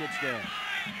championships there.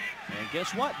 And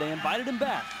guess what? They invited him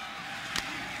back.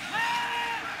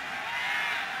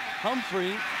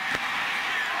 Humphrey,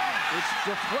 it's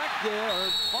deflected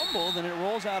or fumbled, and it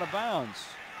rolls out of bounds.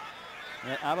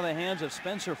 Out of the hands of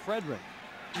Spencer Frederick.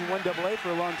 1AA for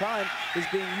a long time is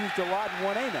being used a lot in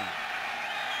 1A now.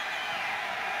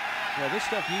 Yeah, this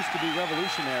stuff used to be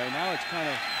revolutionary. Now it's kind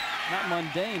of not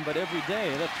mundane, but every day.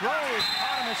 The throw is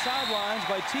caught on the sidelines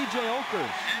by T.J.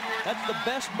 Okers. That's the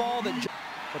best ball that...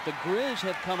 But the Grizz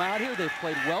have come out here. They've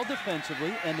played well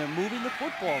defensively, and they're moving the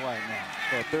football right now.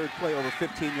 So a third play over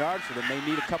 15 yards for them. They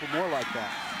need a couple more like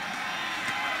that.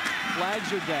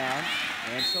 Flags are down,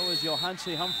 and so is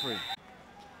Johansi Humphrey.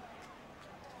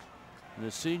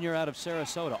 The senior out of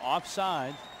Sarasota.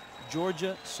 Offside,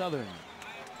 Georgia Southern.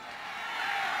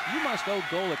 You must owe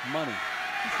Golick money.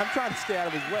 I'm trying to stay out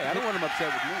of his way. I don't want him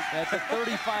upset with me. At the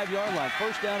 35-yard line.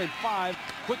 First down and 5.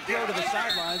 Quick throw to the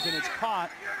sidelines, and it's caught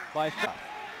by F.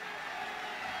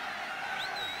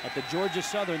 At the Georgia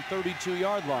Southern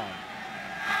 32-yard line.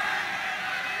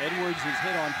 Edwards is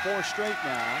hit on 4 straight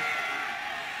now.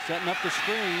 Setting up the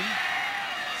screen.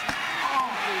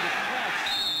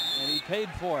 And he paid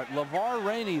for it. LeVar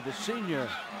Rainey, the senior,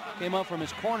 came up from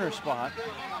his corner spot.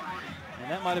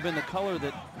 And that might have been the color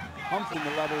that Humphrey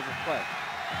the level of the play.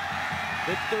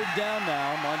 Big third down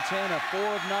now. Montana 4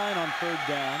 of 9 on third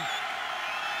down.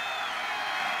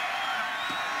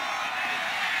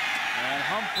 And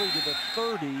Humphrey to the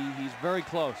 30. He's very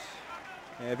close.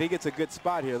 And if he gets a good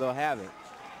spot here, they'll have it.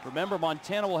 Remember,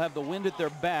 Montana will have the wind at their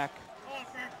back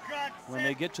when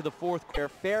they get to the fourth quarter.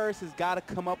 Ferris has got to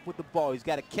come up with the ball. He's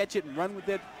got to catch it and run with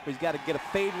it, or he's got to get a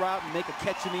fade route and make a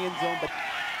catch in the end zone. But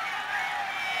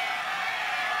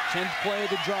 10th play of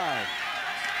the drive.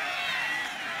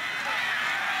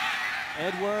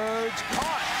 Edwards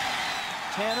caught.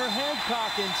 Tanner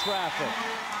Hancock in traffic.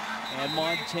 And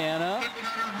Montana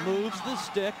moves the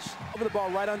sticks. Over the ball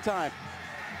right on time.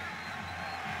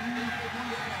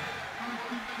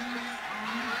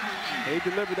 They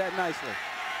delivered that nicely.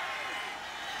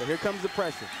 But here comes the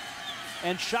pressure.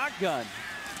 And shotgun.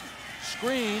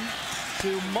 Screen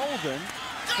to Molden.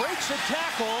 Breaks a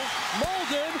tackle.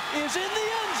 Molden is in the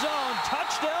end zone.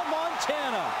 Touchdown,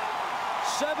 Montana.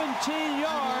 17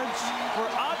 yards for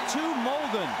Atu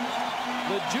Molden,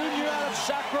 the junior out of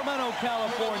Sacramento,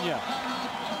 California.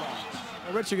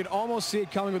 Well, Rich, you could almost see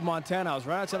it coming with Montana. I was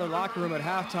right outside the locker room at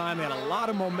halftime. They had a lot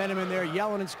of momentum in there,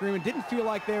 yelling and screaming. Didn't feel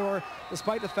like they were,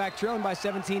 despite the fact trailing by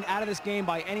 17, out of this game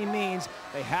by any means.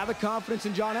 They have the confidence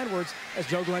in John Edwards, as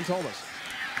Joe Glenn told us.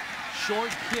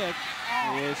 Short kick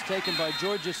is taken by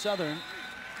Georgia Southern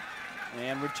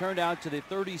and returned out to the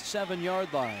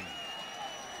 37-yard line.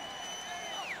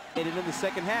 In the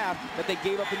second half that they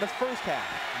gave up in the first half.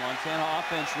 Montana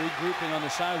offense regrouping on the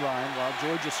sideline while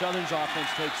Georgia Southern's offense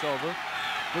takes over.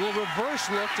 Little reverse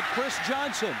look to Chris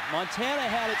Johnson. Montana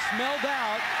had it smelled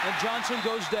out, and Johnson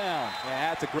goes down.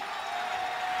 Yeah, that's a great.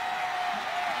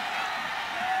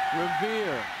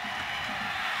 Revere.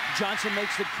 Johnson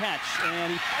makes the catch,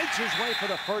 and he fights his way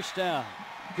for the first down.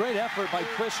 Great effort by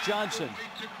Chris Johnson.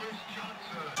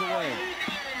 Away.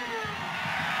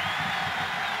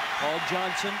 Paul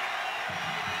Johnson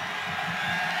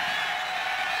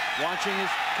watching his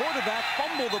quarterback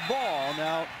fumble the ball.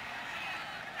 Now,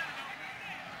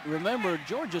 remember,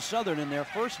 Georgia Southern in their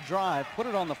first drive put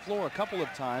it on the floor a couple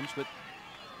of times, but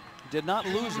did not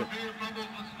lose it.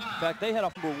 In fact, they had a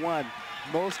 #1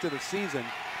 most of the season.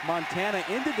 Montana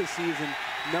ended the season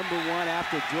 #1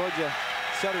 after Georgia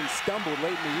Southern stumbled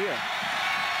late in the year.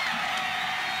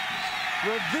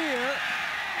 Revere.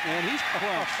 And he's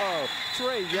close. Oh,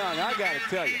 Trey Young, I got to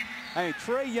tell you. I mean,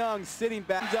 Trey Young sitting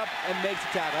back up and makes a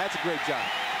tackle. That's a great job.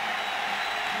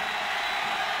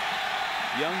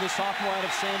 Young, the sophomore out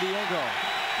of San Diego.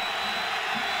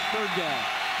 Third down.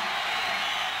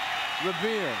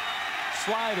 Revere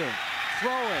sliding,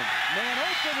 throwing. Man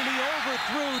open, and he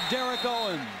overthrew Derek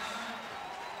Owens.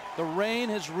 The rain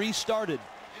has restarted.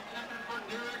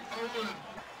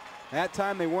 That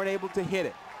time they weren't able to hit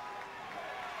it.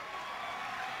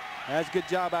 That's a good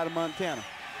job out of Montana.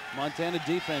 Montana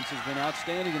defense has been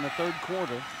outstanding in the third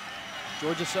quarter.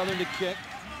 Georgia Southern to kick.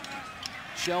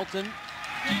 Shelton.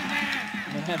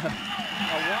 And a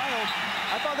wild.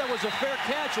 I thought that was a fair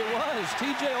catch. It was.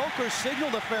 T.J. Oker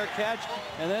signaled a fair catch,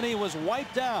 and then he was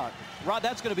wiped out. Rod,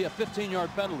 that's going to be a 15-yard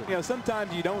penalty. You know,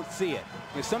 sometimes you don't see it.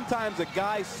 You know, sometimes a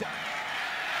guy...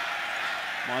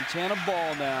 Montana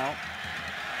ball now.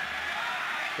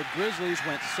 The Grizzlies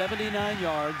went 79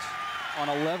 yards on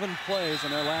 11 plays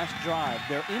in their last drive.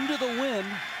 They're into the win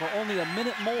for only a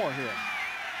minute more here.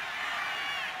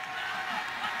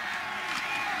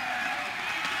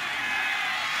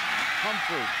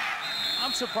 Humphrey.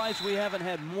 I'm surprised we haven't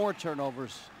had more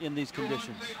turnovers in these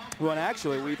conditions. Well, and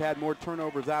actually, we've had more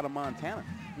turnovers out of Montana.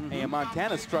 And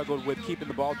Montana struggled with keeping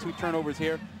the ball. 2 turnovers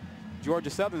here. Georgia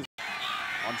Southern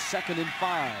on 2nd and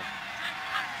 5.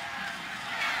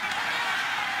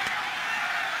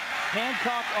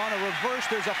 Hancock on a reverse.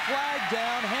 There's a flag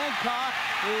down. Hancock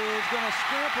is going to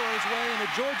scamper his way into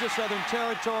Georgia Southern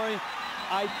territory.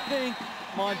 I think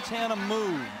Montana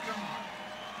moved.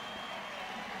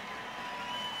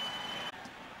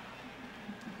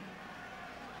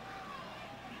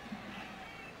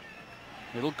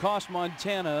 It'll cost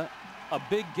Montana a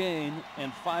big gain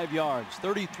and 5 yards,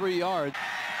 33 yards.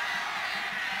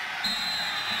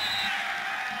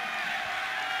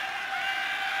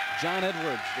 John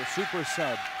Edwards, the super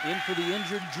sub, in for the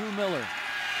injured Drew Miller.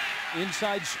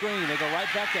 Inside screen, they go right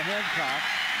back to Hancock,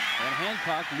 and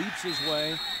Hancock leaps his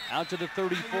way out to the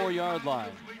 34-yard line.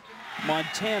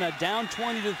 Montana down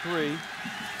 20-3,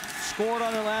 scored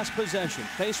on their last possession,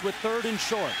 faced with 3rd and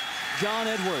short. John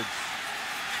Edwards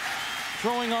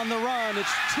throwing on the run.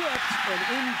 It's tipped and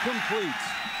incomplete.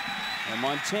 And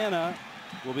Montana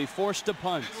will be forced to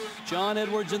punt. John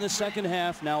Edwards in the second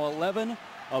half, now 11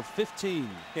 of 15.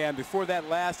 Yeah, and before that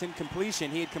last incompletion,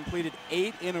 he had completed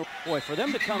 8 in a... Boy, for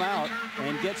them to come out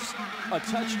and get a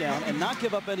touchdown and not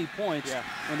give up any points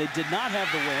when they did not have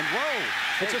the win. Whoa,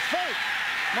 it's a fake.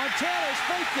 Montana's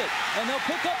faked it, and they'll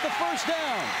pick up the first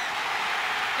down.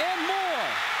 And more.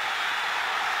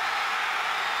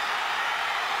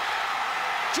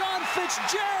 John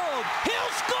Fitzgerald,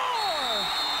 he'll score!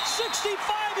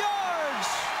 65 yards!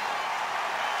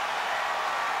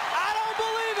 I don't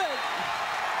believe it!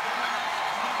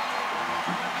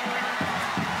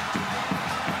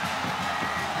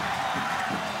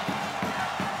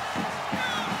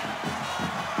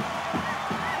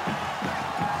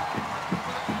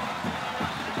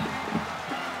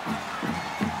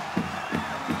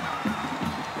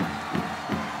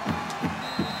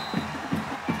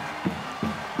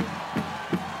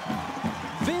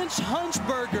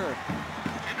 Huntsberger.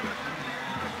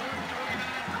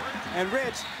 And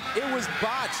Rich, it was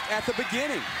botched at the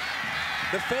beginning.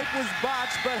 The fake was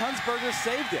botched, but Huntsberger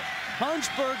saved it.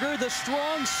 Huntsberger, the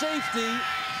strong safety,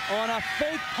 on a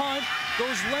fake punt,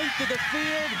 goes length of the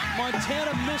field.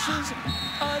 Montana misses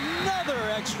another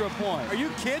extra point. Are you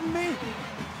kidding me?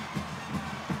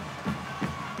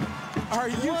 Are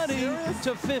you 20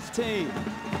 to 15.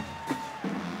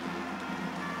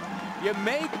 You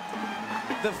make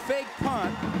the fake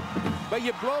punt, but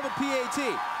you blow the PAT.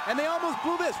 And they almost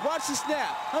blew this. Watch the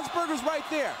snap. Huntsberger's right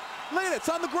there. Look at it. It's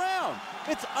on the ground.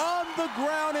 It's on the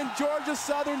ground, and Georgia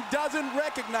Southern doesn't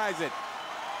recognize it.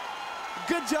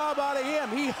 Good job out of him.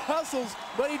 He hustles,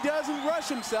 but he doesn't rush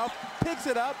himself, picks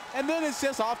it up, and then it's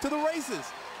just off to the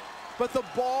races. But the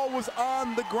ball was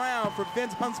on the ground for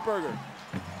Vince Huntsberger.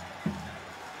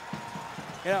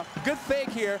 You know, good fake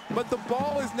here, but the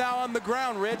ball is now on the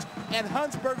ground, Rich, and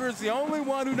Huntsberger is the only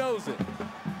one who knows it.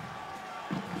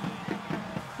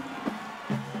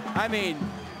 I mean,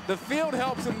 the field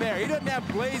helps him there. He doesn't have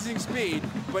blazing speed,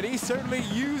 but he certainly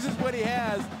uses what he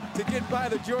has to get by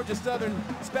the Georgia Southern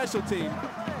special team.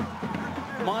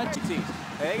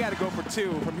 They got to go for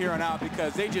 2 from here on out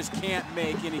because they just can't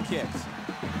make any kicks.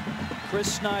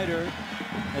 Chris Snyder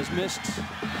has missed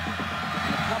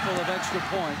a couple of extra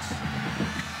points.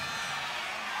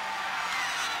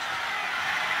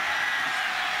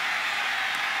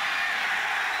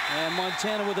 And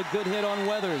Montana with a good hit on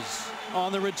Weathers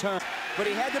on the return. But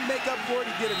he had to make up for it.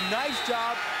 He did a nice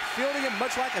job fielding it,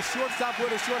 much like a shortstop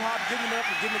with a short hop, getting it up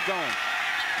and getting it going.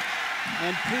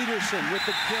 And Peterson with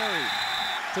the carry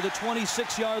to the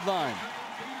 26-yard line.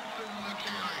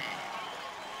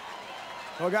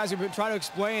 Well, guys, we've been trying to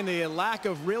explain the lack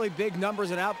of really big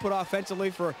numbers and output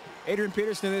offensively for Adrian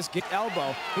Peterson in this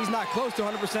elbow. He's not close to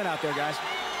 100% out there, guys.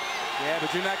 Yeah,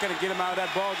 but you're not going to get him out of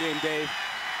that ball game, Dave.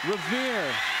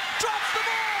 Revere drops the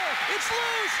ball. It's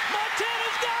loose.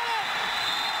 Montana's got it.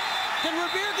 Can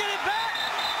Revere get it back?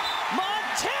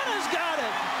 Montana's got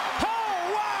it.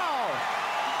 Oh, wow.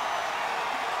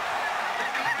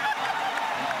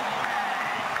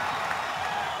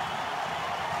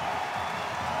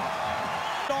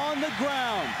 the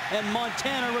ground, and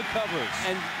Montana recovers.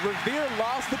 And Revere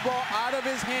lost the ball out of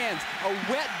his hands. A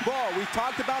wet ball. We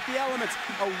talked about the elements.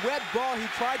 A wet ball. He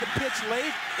tried to pitch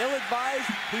late, ill-advised.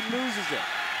 He loses it.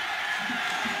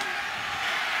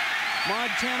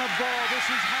 Montana ball. This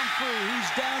is Humphrey. He's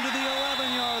down to the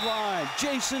 11-yard line.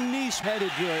 Jason Neese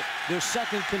headed to their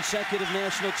second consecutive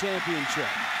national championship.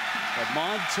 But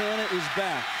Montana is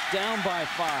back, down by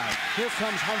 5. Here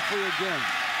comes Humphrey again.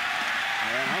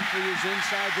 And Humphrey is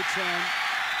inside the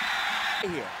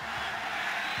 10. Here.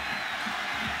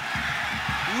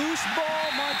 Loose ball,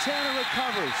 Montana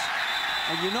recovers.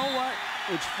 And you know what?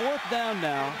 It's 4th down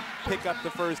now. Pick up the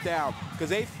first down because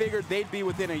they figured they'd be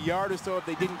within a yard or so if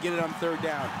they didn't get it on 3rd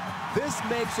down. This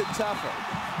makes it tougher.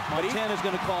 Montana's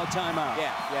going to call a timeout. Yeah,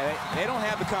 they don't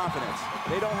have the confidence.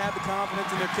 They don't have the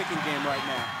confidence in their kicking game right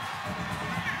now.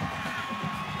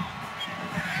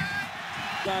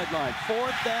 Sideline,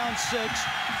 4th down, 6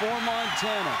 for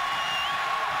Montana.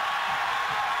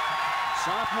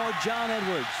 Sophomore John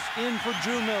Edwards in for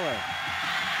Drew Miller.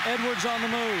 Edwards on the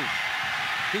move.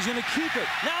 He's going to keep it.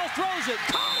 Now throws it.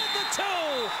 Caught at the 2.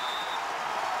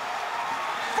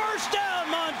 First down,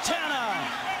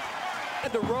 Montana.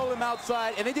 Had to roll him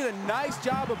outside, and they did a nice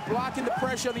job of blocking the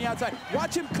pressure on the outside.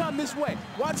 Watch him come this way.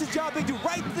 Watch the job they do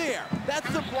right there. That's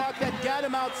the block that got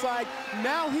him outside.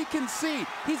 Now he can see.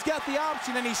 He's got the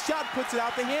option, and he shot puts it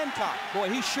out the Hancock. Boy,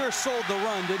 he sure sold the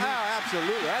run, didn't he? Oh,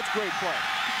 absolutely. That's great play.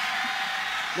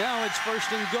 Now it's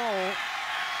 1st and goal.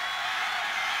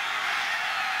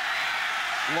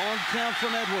 Long count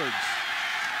from Edwards.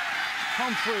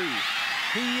 Humphrey.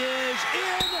 He is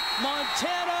in.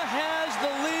 Montana has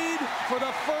the lead for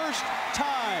the first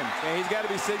time. Yeah, he's got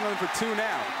to be signaling for 2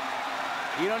 now.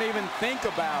 You don't even think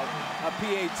about a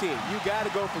PAT. You got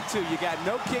to go for 2. You got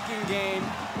no kicking game.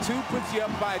 2 puts you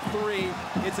up by 3.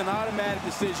 It's an automatic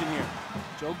decision here.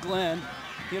 Joe Glenn,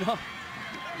 you know,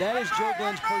 that is Joe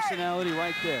Glenn's personality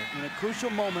right there. In a crucial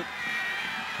moment,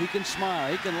 he can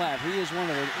smile, he can laugh. He is one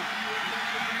of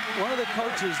the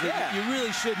coaches that you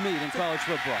really should meet in college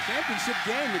football. Championship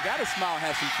game, you got to smile,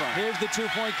 have some fun. Here's the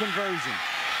 2-point conversion.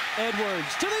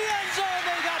 Edwards to the end zone.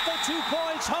 They got the 2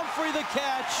 points. Humphrey the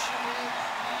catch.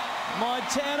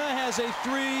 Montana has a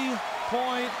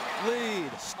 3-point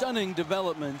lead. Stunning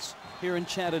developments here in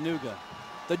Chattanooga.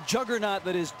 The juggernaut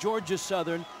that is Georgia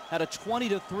Southern had a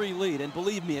 20-3 lead, and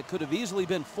believe me, it could have easily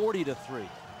been 40-3.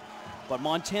 But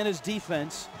Montana's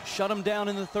defense shut them down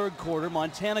in the 3rd quarter.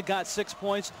 Montana got 6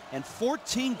 points and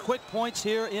 14 quick points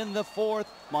here in the 4th.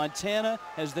 Montana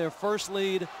has their first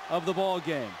lead of the ball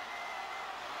game.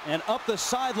 And up the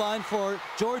sideline for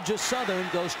Georgia Southern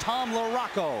goes Tom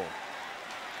LaRocco.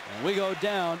 And we go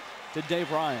down to Dave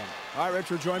Ryan. All right,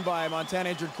 Rich, we're joined by Montana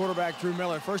injured quarterback Drew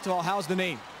Miller. First of all, how's the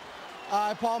knee?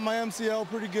 I popped my MCL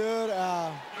pretty good.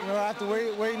 I have to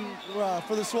wait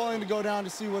for the swelling to go down to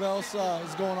see what else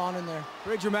is going on in there.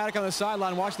 Pretty dramatic on the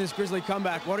sideline watching this Grizzly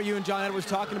comeback. What are you and John Edwards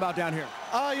talking about down here?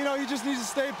 You know, he just needs to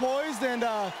stay poised and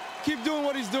keep doing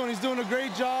what he's doing. He's doing a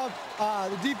great job.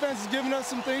 The defense is giving us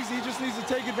some things. He just needs to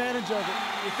take advantage of it.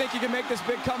 You think you can make this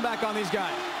big comeback on these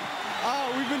guys?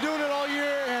 We've been doing it all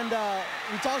year, and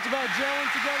we talked about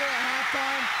gelling together at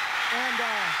halftime. And,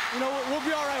 you know, we'll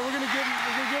be all right. We're going to give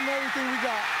him everything we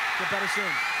got. Get better soon.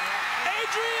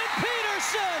 Adrian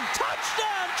Peterson,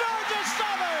 touchdown, Georgia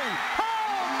Southern.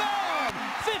 Oh, man,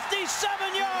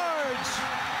 57 yards.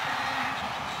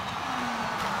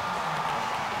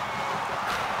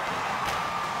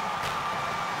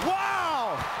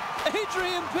 Wow,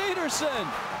 Adrian Peterson.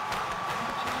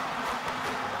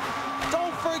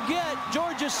 Don't forget,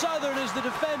 Georgia Southern is the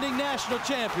defending national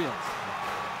champions.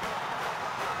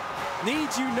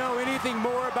 Need you know anything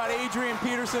more about Adrian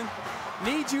Peterson?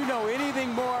 Need you know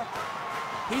anything more?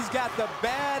 He's got the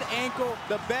bad ankle,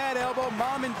 the bad elbow,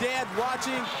 mom and dad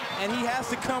watching, and he has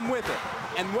to come with it.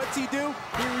 And what's he do?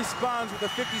 He responds with a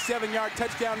 57-yard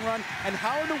touchdown run. And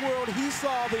how in the world he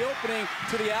saw the opening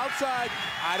to the outside,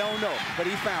 I don't know, but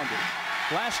he found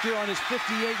it. Last year on his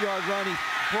 58-yard run, he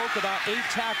broke about 8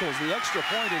 tackles. The extra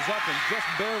point is up and just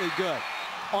barely good.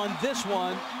 On this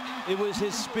one, it was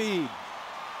his speed.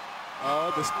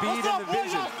 Oh, the speed and the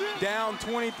vision. Down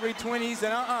 23-20s,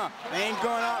 and they ain't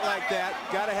going out like that.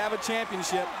 Got to have a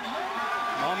championship.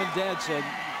 Mom and Dad said,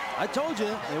 I told you,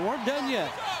 they weren't done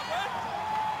yet.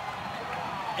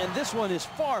 And this one is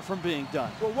far from being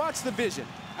done. Well, watch the vision.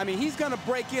 I mean, he's going to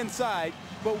break inside,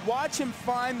 but watch him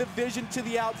find the vision to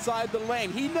the outside the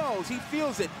lane. He knows, he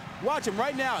feels it. Watch him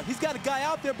right now. He's got a guy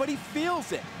out there, but he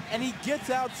feels it, and he gets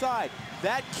outside.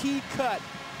 That key cut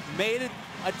made it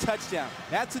a touchdown.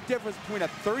 That's the difference between a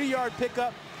 30-yard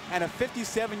pickup and a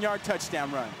 57-yard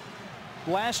touchdown run.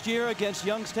 last year against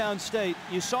Youngstown State.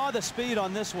 You saw the speed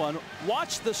on this one.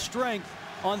 Watch the strength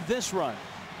on this run.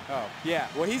 Oh, yeah.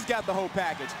 Well, he's got the whole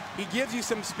package. He gives you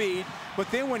some speed, but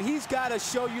then when he's got to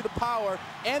show you the power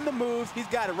and the moves, he's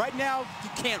got it. Right now, you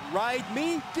can't ride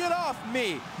me. Get off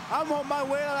me. I'm on my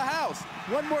way to the house.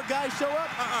 One more guy show up?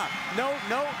 No,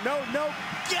 no, no, no.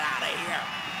 Get out of here.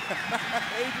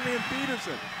 Adrian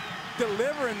Peterson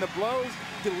delivering the blows,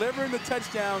 delivering the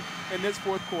touchdown in this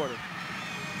fourth quarter.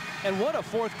 And what a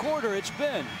fourth quarter it's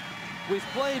been. We've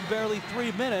played barely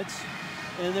 3 minutes,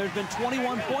 and there's been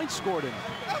 21 points scored in it.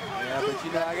 Yeah, but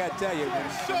you know, I got to tell you,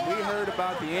 when we heard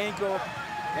about the ankle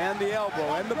and the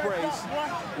elbow and the brace,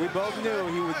 we both knew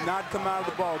he would not come out of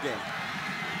the ball game.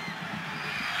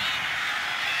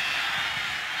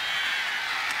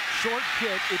 Short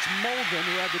kick. It's Molden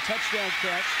who had the touchdown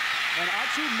catch. And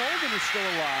Archie Molden is still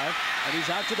alive, and he's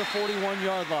out to the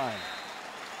 41-yard line.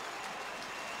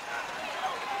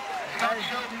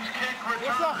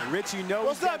 What's up? Rich, you know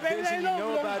he's got vision, you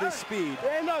know about his speed.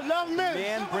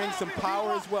 Man brings some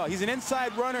power as well. He's an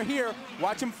inside runner here.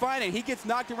 Watch him find it. He gets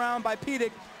knocked around by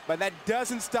Pedic, but that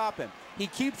doesn't stop him. He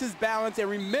keeps his balance, and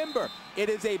remember, it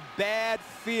is a bad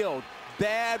field,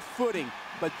 bad footing,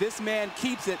 but this man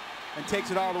keeps it and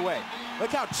takes it all the way.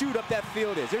 Look how chewed up that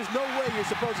field is. There's no way you're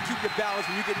supposed to keep your balance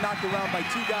when you get knocked around by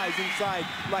 2 guys inside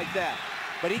like that.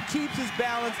 But he keeps his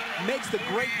balance, makes the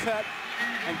great cut,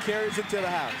 and carries it to the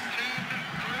house.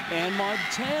 And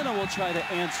Montana will try to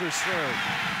answer serve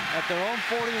at their own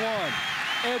 41.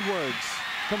 Edwards,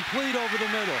 complete over the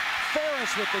middle.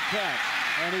 Ferris with the catch,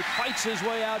 and he fights his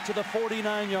way out to the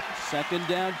 49-yard. Second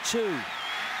down, 2.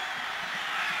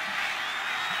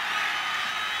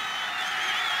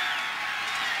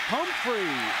 Humphrey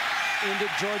into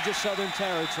Georgia Southern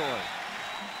territory.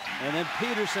 And then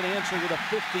Peterson answered with a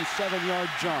 57-yard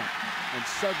jump. And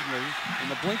suddenly, in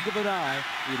the blink of an eye,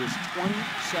 it is 27-23.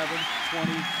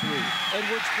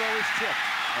 Edwards' throw is tipped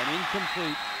and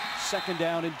incomplete. Second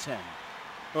down and 10.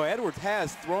 Well, Edwards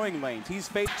has throwing lanes. He's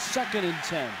faced second and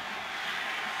 10.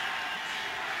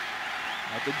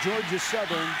 At the Georgia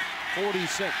Southern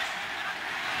 46.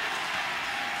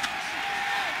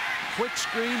 Quick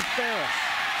screen, Ferris.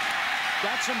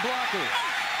 Got some blockers.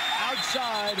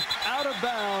 Outside, out of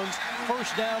bounds.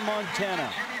 First down, Montana.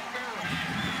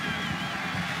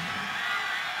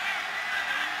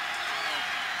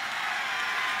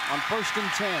 On first and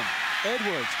 10.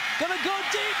 Edwards gonna go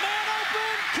deep, man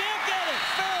open. Can't get it.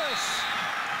 Ferris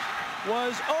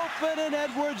was open, and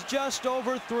Edwards just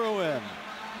overthrew him.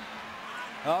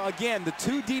 Again, the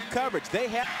 2 deep coverage. They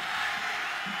have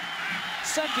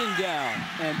second down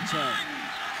and 10.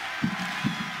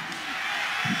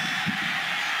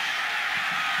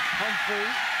 Humphrey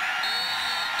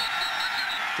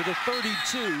to the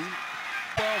 32.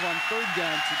 12 on third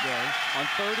down today. On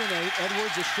third and 8,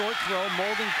 Edwards a short throw.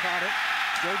 Molden caught it.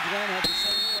 Joe Glenn had the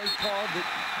same play called that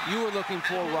you were looking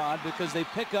for, Rod, because they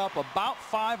pick up about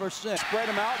 5 or 6. Spread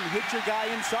them out and hit your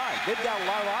guy inside. They've got a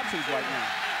lot of options right now.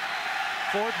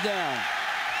 Fourth down,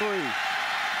 3.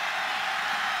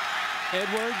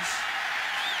 Edwards.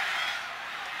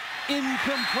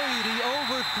 Incomplete. He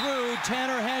overthrew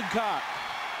Tanner Hancock.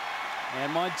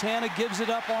 And Montana gives it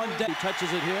up on deck. He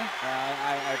touches it here.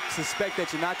 I suspect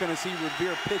that you're not going to see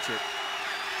Revere pitch it.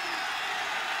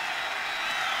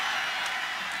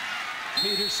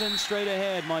 Peterson straight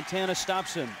ahead. Montana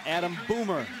stops him. Adam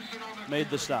Boomer made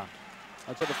the stop.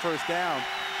 That's for the first down.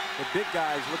 The big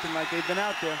guys looking like they've been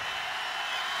out there.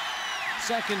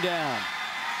 Second down.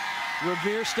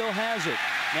 Revere still has it.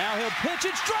 Now he'll pitch.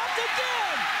 It's dropped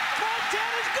again.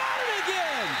 Montana's got it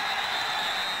again.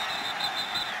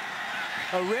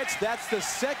 Rich, that's the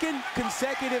second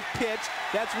consecutive pitch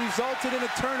that's resulted in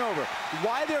a turnover.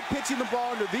 Why they're pitching the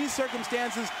ball under these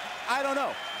circumstances, I don't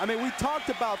know. I mean, we talked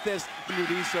about this under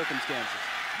these circumstances.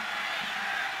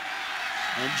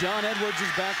 And John Edwards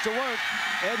is back to work.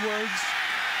 Edwards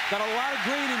got a lot of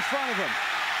green in front of him.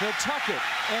 He'll tuck it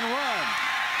and run.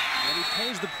 And he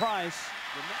pays the price.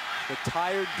 The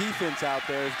tired defense out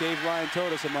there, as Dave Ryan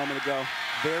told us a moment ago.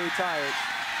 Very tired.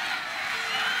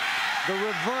 The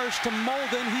reverse to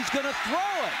Molden. He's going to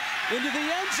throw it into the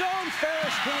end zone.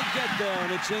 Ferris can't get there,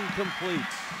 and it's incomplete.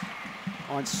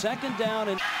 On second down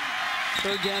and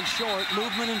third down short,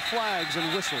 movement and flags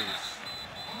and whistles.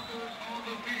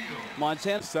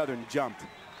 Montana Southern jumped.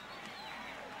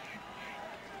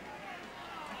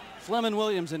 Fleming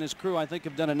Williams and his crew, I think,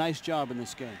 have done a nice job in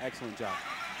this game. Excellent job.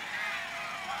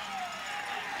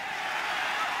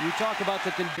 You talk about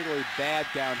the particularly bad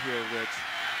down here, Rich.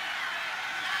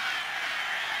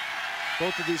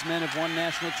 Both of these men have won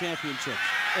national championships.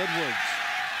 Edwards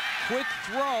quick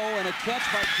throw and a catch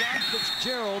by John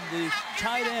Fitzgerald, the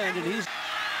tight end, and he's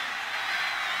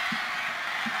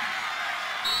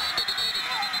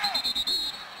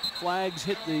flags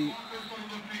hit the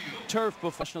turf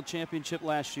before national championship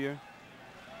last year.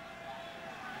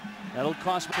 That'll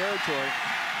cost territory.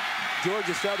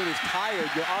 Georgia Southern is tired.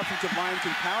 Your offensive line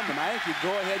can pound them. I think you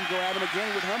go ahead and go at him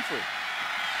again with Humphrey.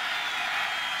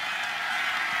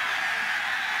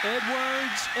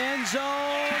 Edwards, end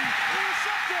zone,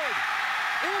 intercepted!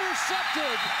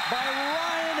 Intercepted by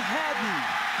Ryan Haddon.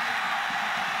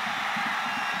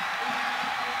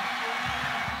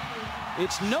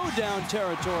 It's no down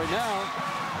territory now.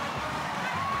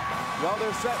 Well,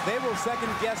 they will second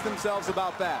guess themselves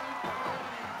about that.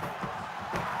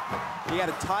 You got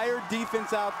a tired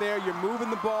defense out there. You're moving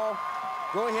the ball.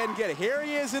 Go ahead and get it. Here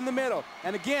he is in the middle.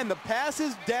 And again, the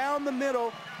passes down the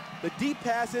middle, the deep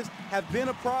passes have been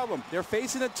a problem. They're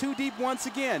facing it too deep once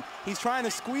again. He's trying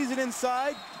to squeeze it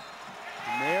inside.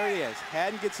 And there he is.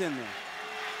 Haddon gets in there.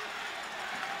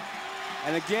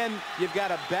 And again, you've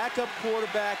got a backup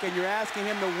quarterback, and you're asking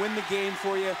him to win the game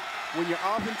for you when your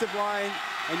offensive line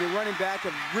and your running back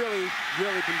have really,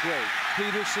 really been great.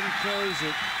 Peterson carries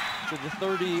it to the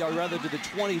 30, or rather to the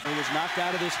 20. He was knocked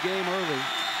out of this game early.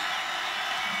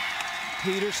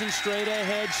 Peterson straight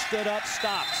ahead, stood up,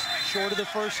 stops. Short of the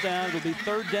first down. It'll be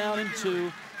 3rd down and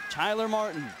 2. Tyler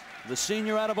Martin, the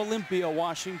senior out of Olympia,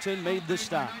 Washington, made the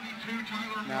stop.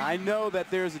 Now, I know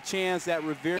that there's a chance that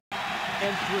Revere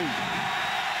and 3.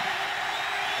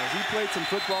 Has he played some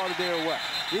football today or what?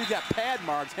 He's got pad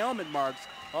marks, helmet marks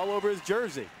all over his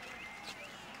jersey.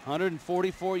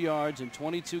 144 yards and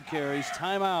 22 carries.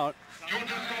 Timeout,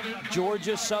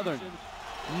 Georgia Southern.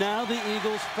 Now the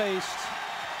Eagles faced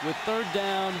with 3rd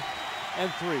down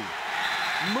and 3.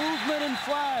 Movement and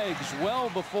flags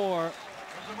well before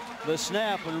the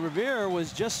snap, and Revere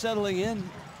was just settling in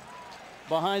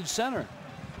behind center.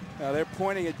 Now they're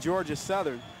pointing at Georgia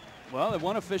Southern. Well,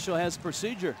 one official has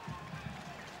procedure.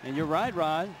 And you're right,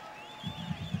 Rod.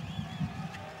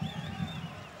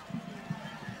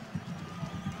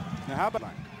 Now how about,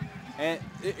 and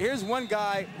here's one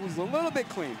guy who's a little bit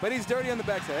clean, but he's dirty on the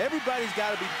backside. Everybody's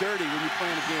got to be dirty when you're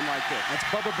playing a game like this. That's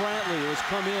Bubba Brantley, who has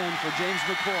come in for James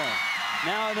McCoy.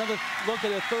 Now another look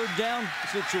at a 3rd down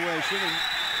situation, and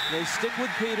they stick with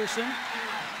Peterson.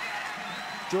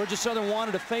 Georgia Southern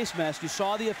wanted a face mask. You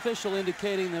saw the official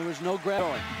indicating there was no grab.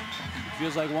 It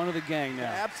feels like one of the gang now.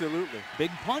 Yeah, absolutely.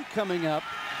 Big punt coming up.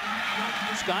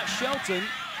 Scott Shelton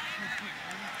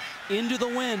into the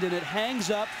wind, and it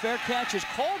hangs up. Fair catch is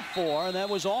called for, and that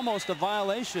was almost a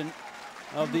violation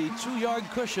of the 2-yard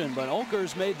cushion, but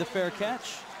Olkers made the fair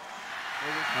catch.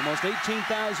 Almost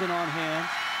 18,000 on hand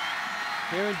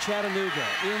here in Chattanooga.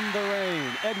 In the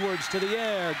rain, Edwards to the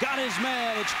air, got his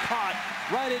man. It's caught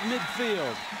right at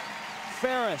midfield.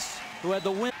 Ferris, who had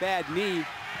the win. Bad knee,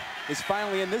 is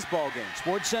finally in this ball game.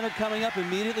 Sports Center coming up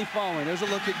immediately following. There's a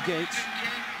look at Gates.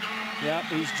 Yeah,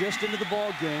 he's just into the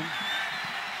ball game.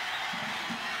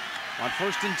 On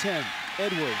 1st and 10,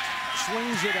 Edwards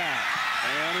swings it out,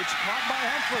 and it's caught by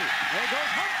Humphrey. There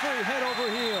goes Humphrey, head over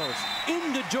heels,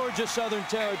 into Georgia Southern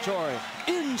territory,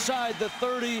 inside the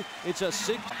 30. It's a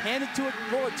 6. Hand it to it,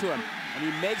 throw it to him, and he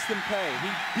makes them pay.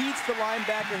 He beats the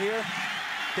linebacker here,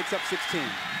 picks up 16.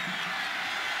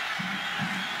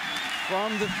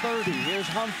 From the 30, here's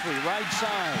Humphrey, right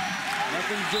side,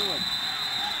 nothing doing.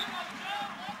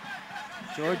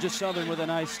 Georgia Southern with a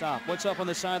nice stop. What's up on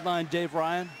the sideline, Dave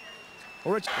Ryan?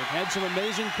 They've had some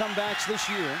amazing comebacks this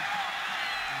year.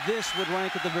 This would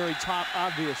rank at the very top,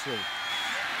 obviously.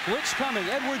 Blitz coming.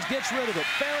 Edwards gets rid of it.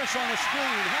 Ferris on the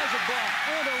screen, has a block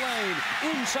and a lane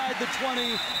inside the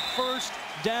 20. 1st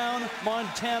down,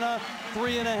 Montana.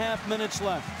 3.5 minutes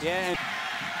left. Yeah.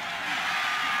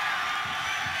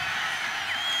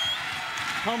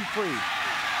 Humphrey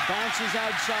bounces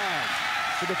outside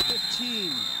to the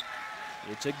 15.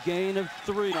 It's a gain of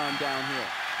 3 on down here.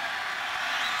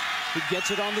 He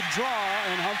gets it on the draw,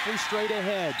 and Humphrey straight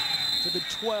ahead to the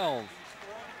 12.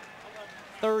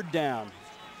 3rd down.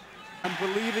 I'm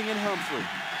believing in Humphrey.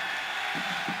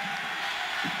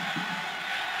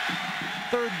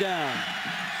 3rd down.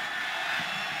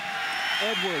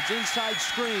 Edwards, inside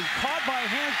screen, caught by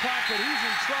Hancock, but he's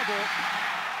in trouble,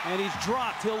 and he's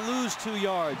dropped. He'll lose 2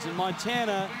 yards, and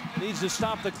Montana needs to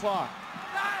stop the clock.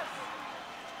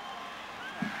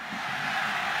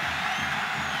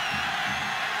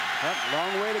 Yep,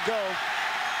 long way to go.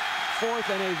 4th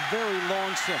and a very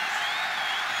long 6.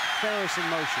 Ferris in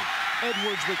motion.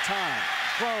 Edwards with time.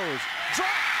 Throws. Drop.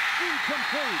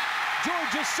 Incomplete.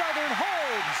 Georgia Southern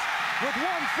holds with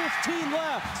 1:15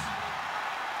 left.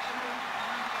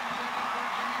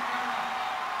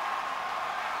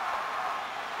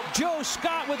 Joe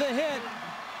Scott with a hit.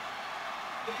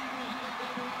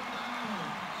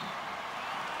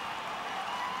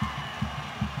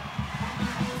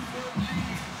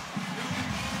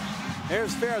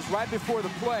 There's Ferris right before the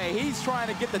play. He's trying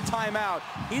to get the timeout.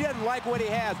 He doesn't like what he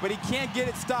has, but he can't get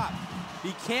it stopped.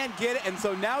 He can't get it, and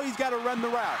so now he's got to run the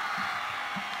route.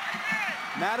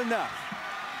 Not enough.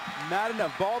 Not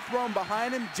enough. Ball thrown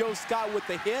behind him. Joe Scott with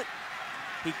the hit.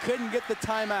 He couldn't get the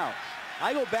timeout.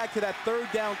 I go back to that third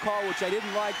down call, which I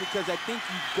didn't like, because I think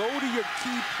you go to your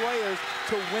key players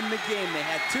to win the game. They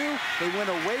had two. They went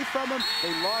away from them.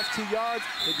 They lost 2 yards.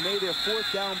 It made their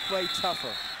fourth down play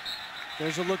tougher.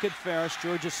 There's a look at Ferris.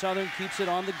 Georgia Southern keeps it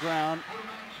on the ground.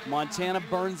 Montana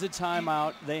burns the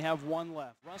timeout. They have one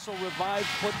left. Russell revived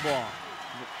football.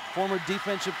 Former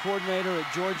defensive coordinator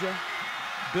at Georgia.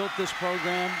 Built this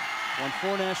program. Won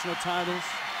 4 national titles.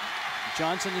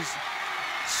 Johnson is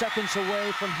seconds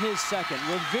away from his second.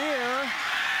 Revere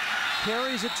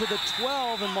carries it to the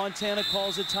 12, and Montana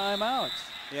calls a timeout.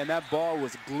 Yeah, and that ball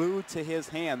was glued to his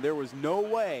hand. There was no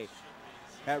way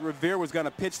that Revere was going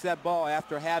to pitch that ball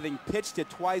after having pitched it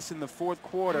twice in the fourth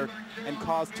quarter and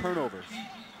caused turnovers.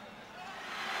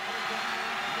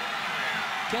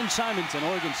 Ken Simonton,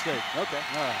 Oregon State. Okay.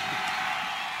 All right.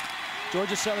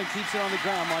 Georgia Southern keeps it on the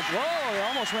ground. Whoa, he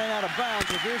almost ran out of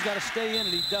bounds. Revere's got to stay in,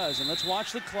 and he does. And let's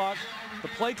watch the clock. The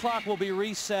play clock will be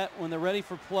reset when they're ready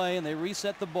for play, and they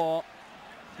reset the ball.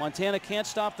 Montana can't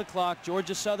stop the clock.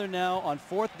 Georgia Southern now on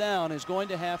 4th down is going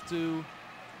to have to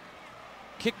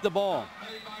kick the ball.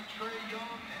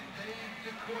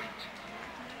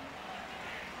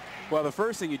 Well, the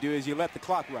first thing you do is you let the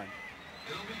clock run.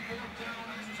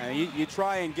 And you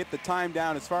try and get the time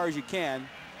down as far as you can,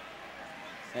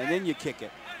 and then you kick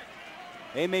it.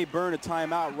 They may burn a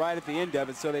timeout right at the end of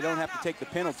it so they don't have to take the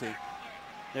penalty.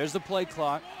 There's the play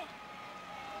clock.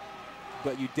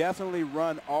 But you definitely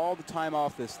run all the time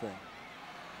off this thing.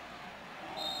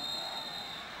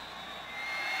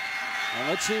 And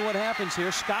let's see what happens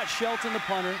here. Scott Shelton, the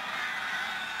punter.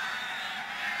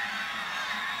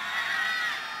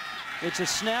 It's a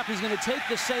snap. He's going to take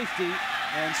the safety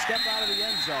and step out of the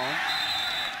end zone.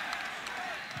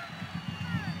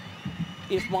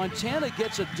 If Montana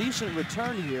gets a decent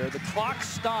return here, the clock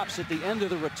stops at the end of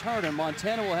the return, and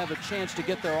Montana will have a chance to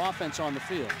get their offense on the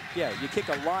field. Yeah, you kick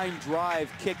a line drive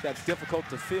kick that's difficult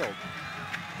to field.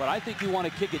 But I think you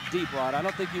want to kick it deep, Rod. I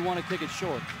don't think you want to kick it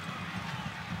short.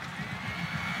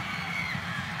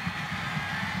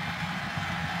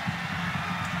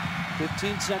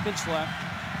 "15 seconds left.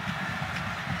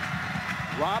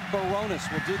 Rob Baronis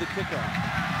will do the kickoff.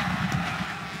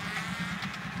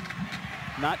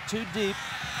 Not too deep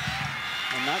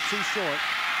and not too short.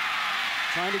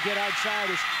 Trying to get outside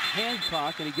is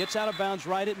Hancock, and he gets out of bounds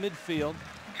right at midfield.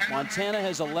 Montana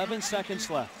has 11 seconds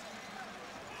left.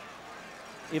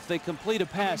 If they complete a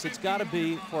pass, it's got to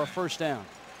be for a first down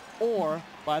or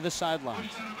by the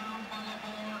sidelines.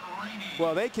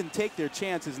 Well, they can take their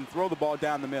chances and throw the ball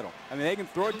down the middle. I mean, they can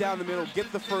throw it down the middle,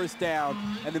 get the first down,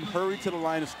 and then hurry to the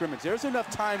line of scrimmage. There's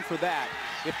enough time for that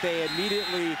if they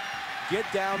immediately get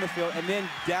down the field and then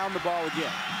down the ball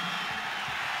again.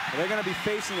 But they're going to be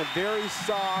facing a very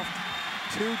soft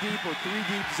 2 deep or 3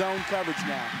 deep zone coverage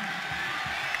now.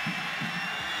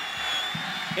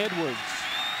 Edwards,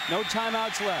 no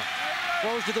timeouts left.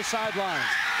 Throws to the sidelines.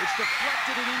 It's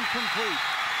deflected and incomplete.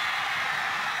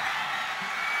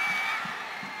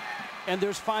 And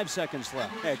there's 5 seconds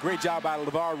left. Yeah, great job out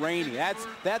of LeVar Rainey.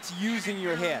 That's using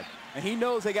your head. And he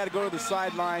knows they got to go to the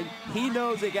sideline. He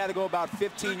knows they got to go about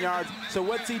 15 yards. So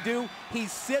what's he do? He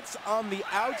sits on the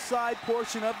outside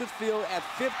portion of the field at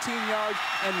 15 yards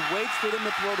and waits for them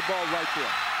to throw the ball right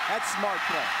there. That's smart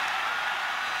play.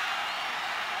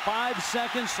 5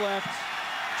 seconds left.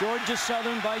 Georgia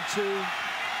Southern by 2.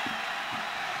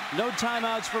 No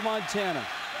timeouts for Montana.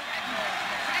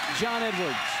 John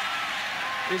Edwards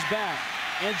is back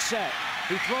and set.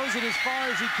 He throws it as far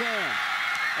as he can.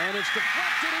 And it's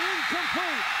deflected and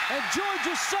incomplete. And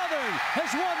Georgia Southern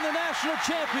has won the national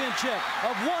championship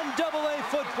of 1AA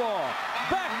football.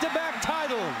 Back-to-back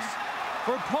titles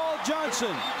for Paul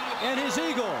Johnson and his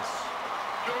Eagles.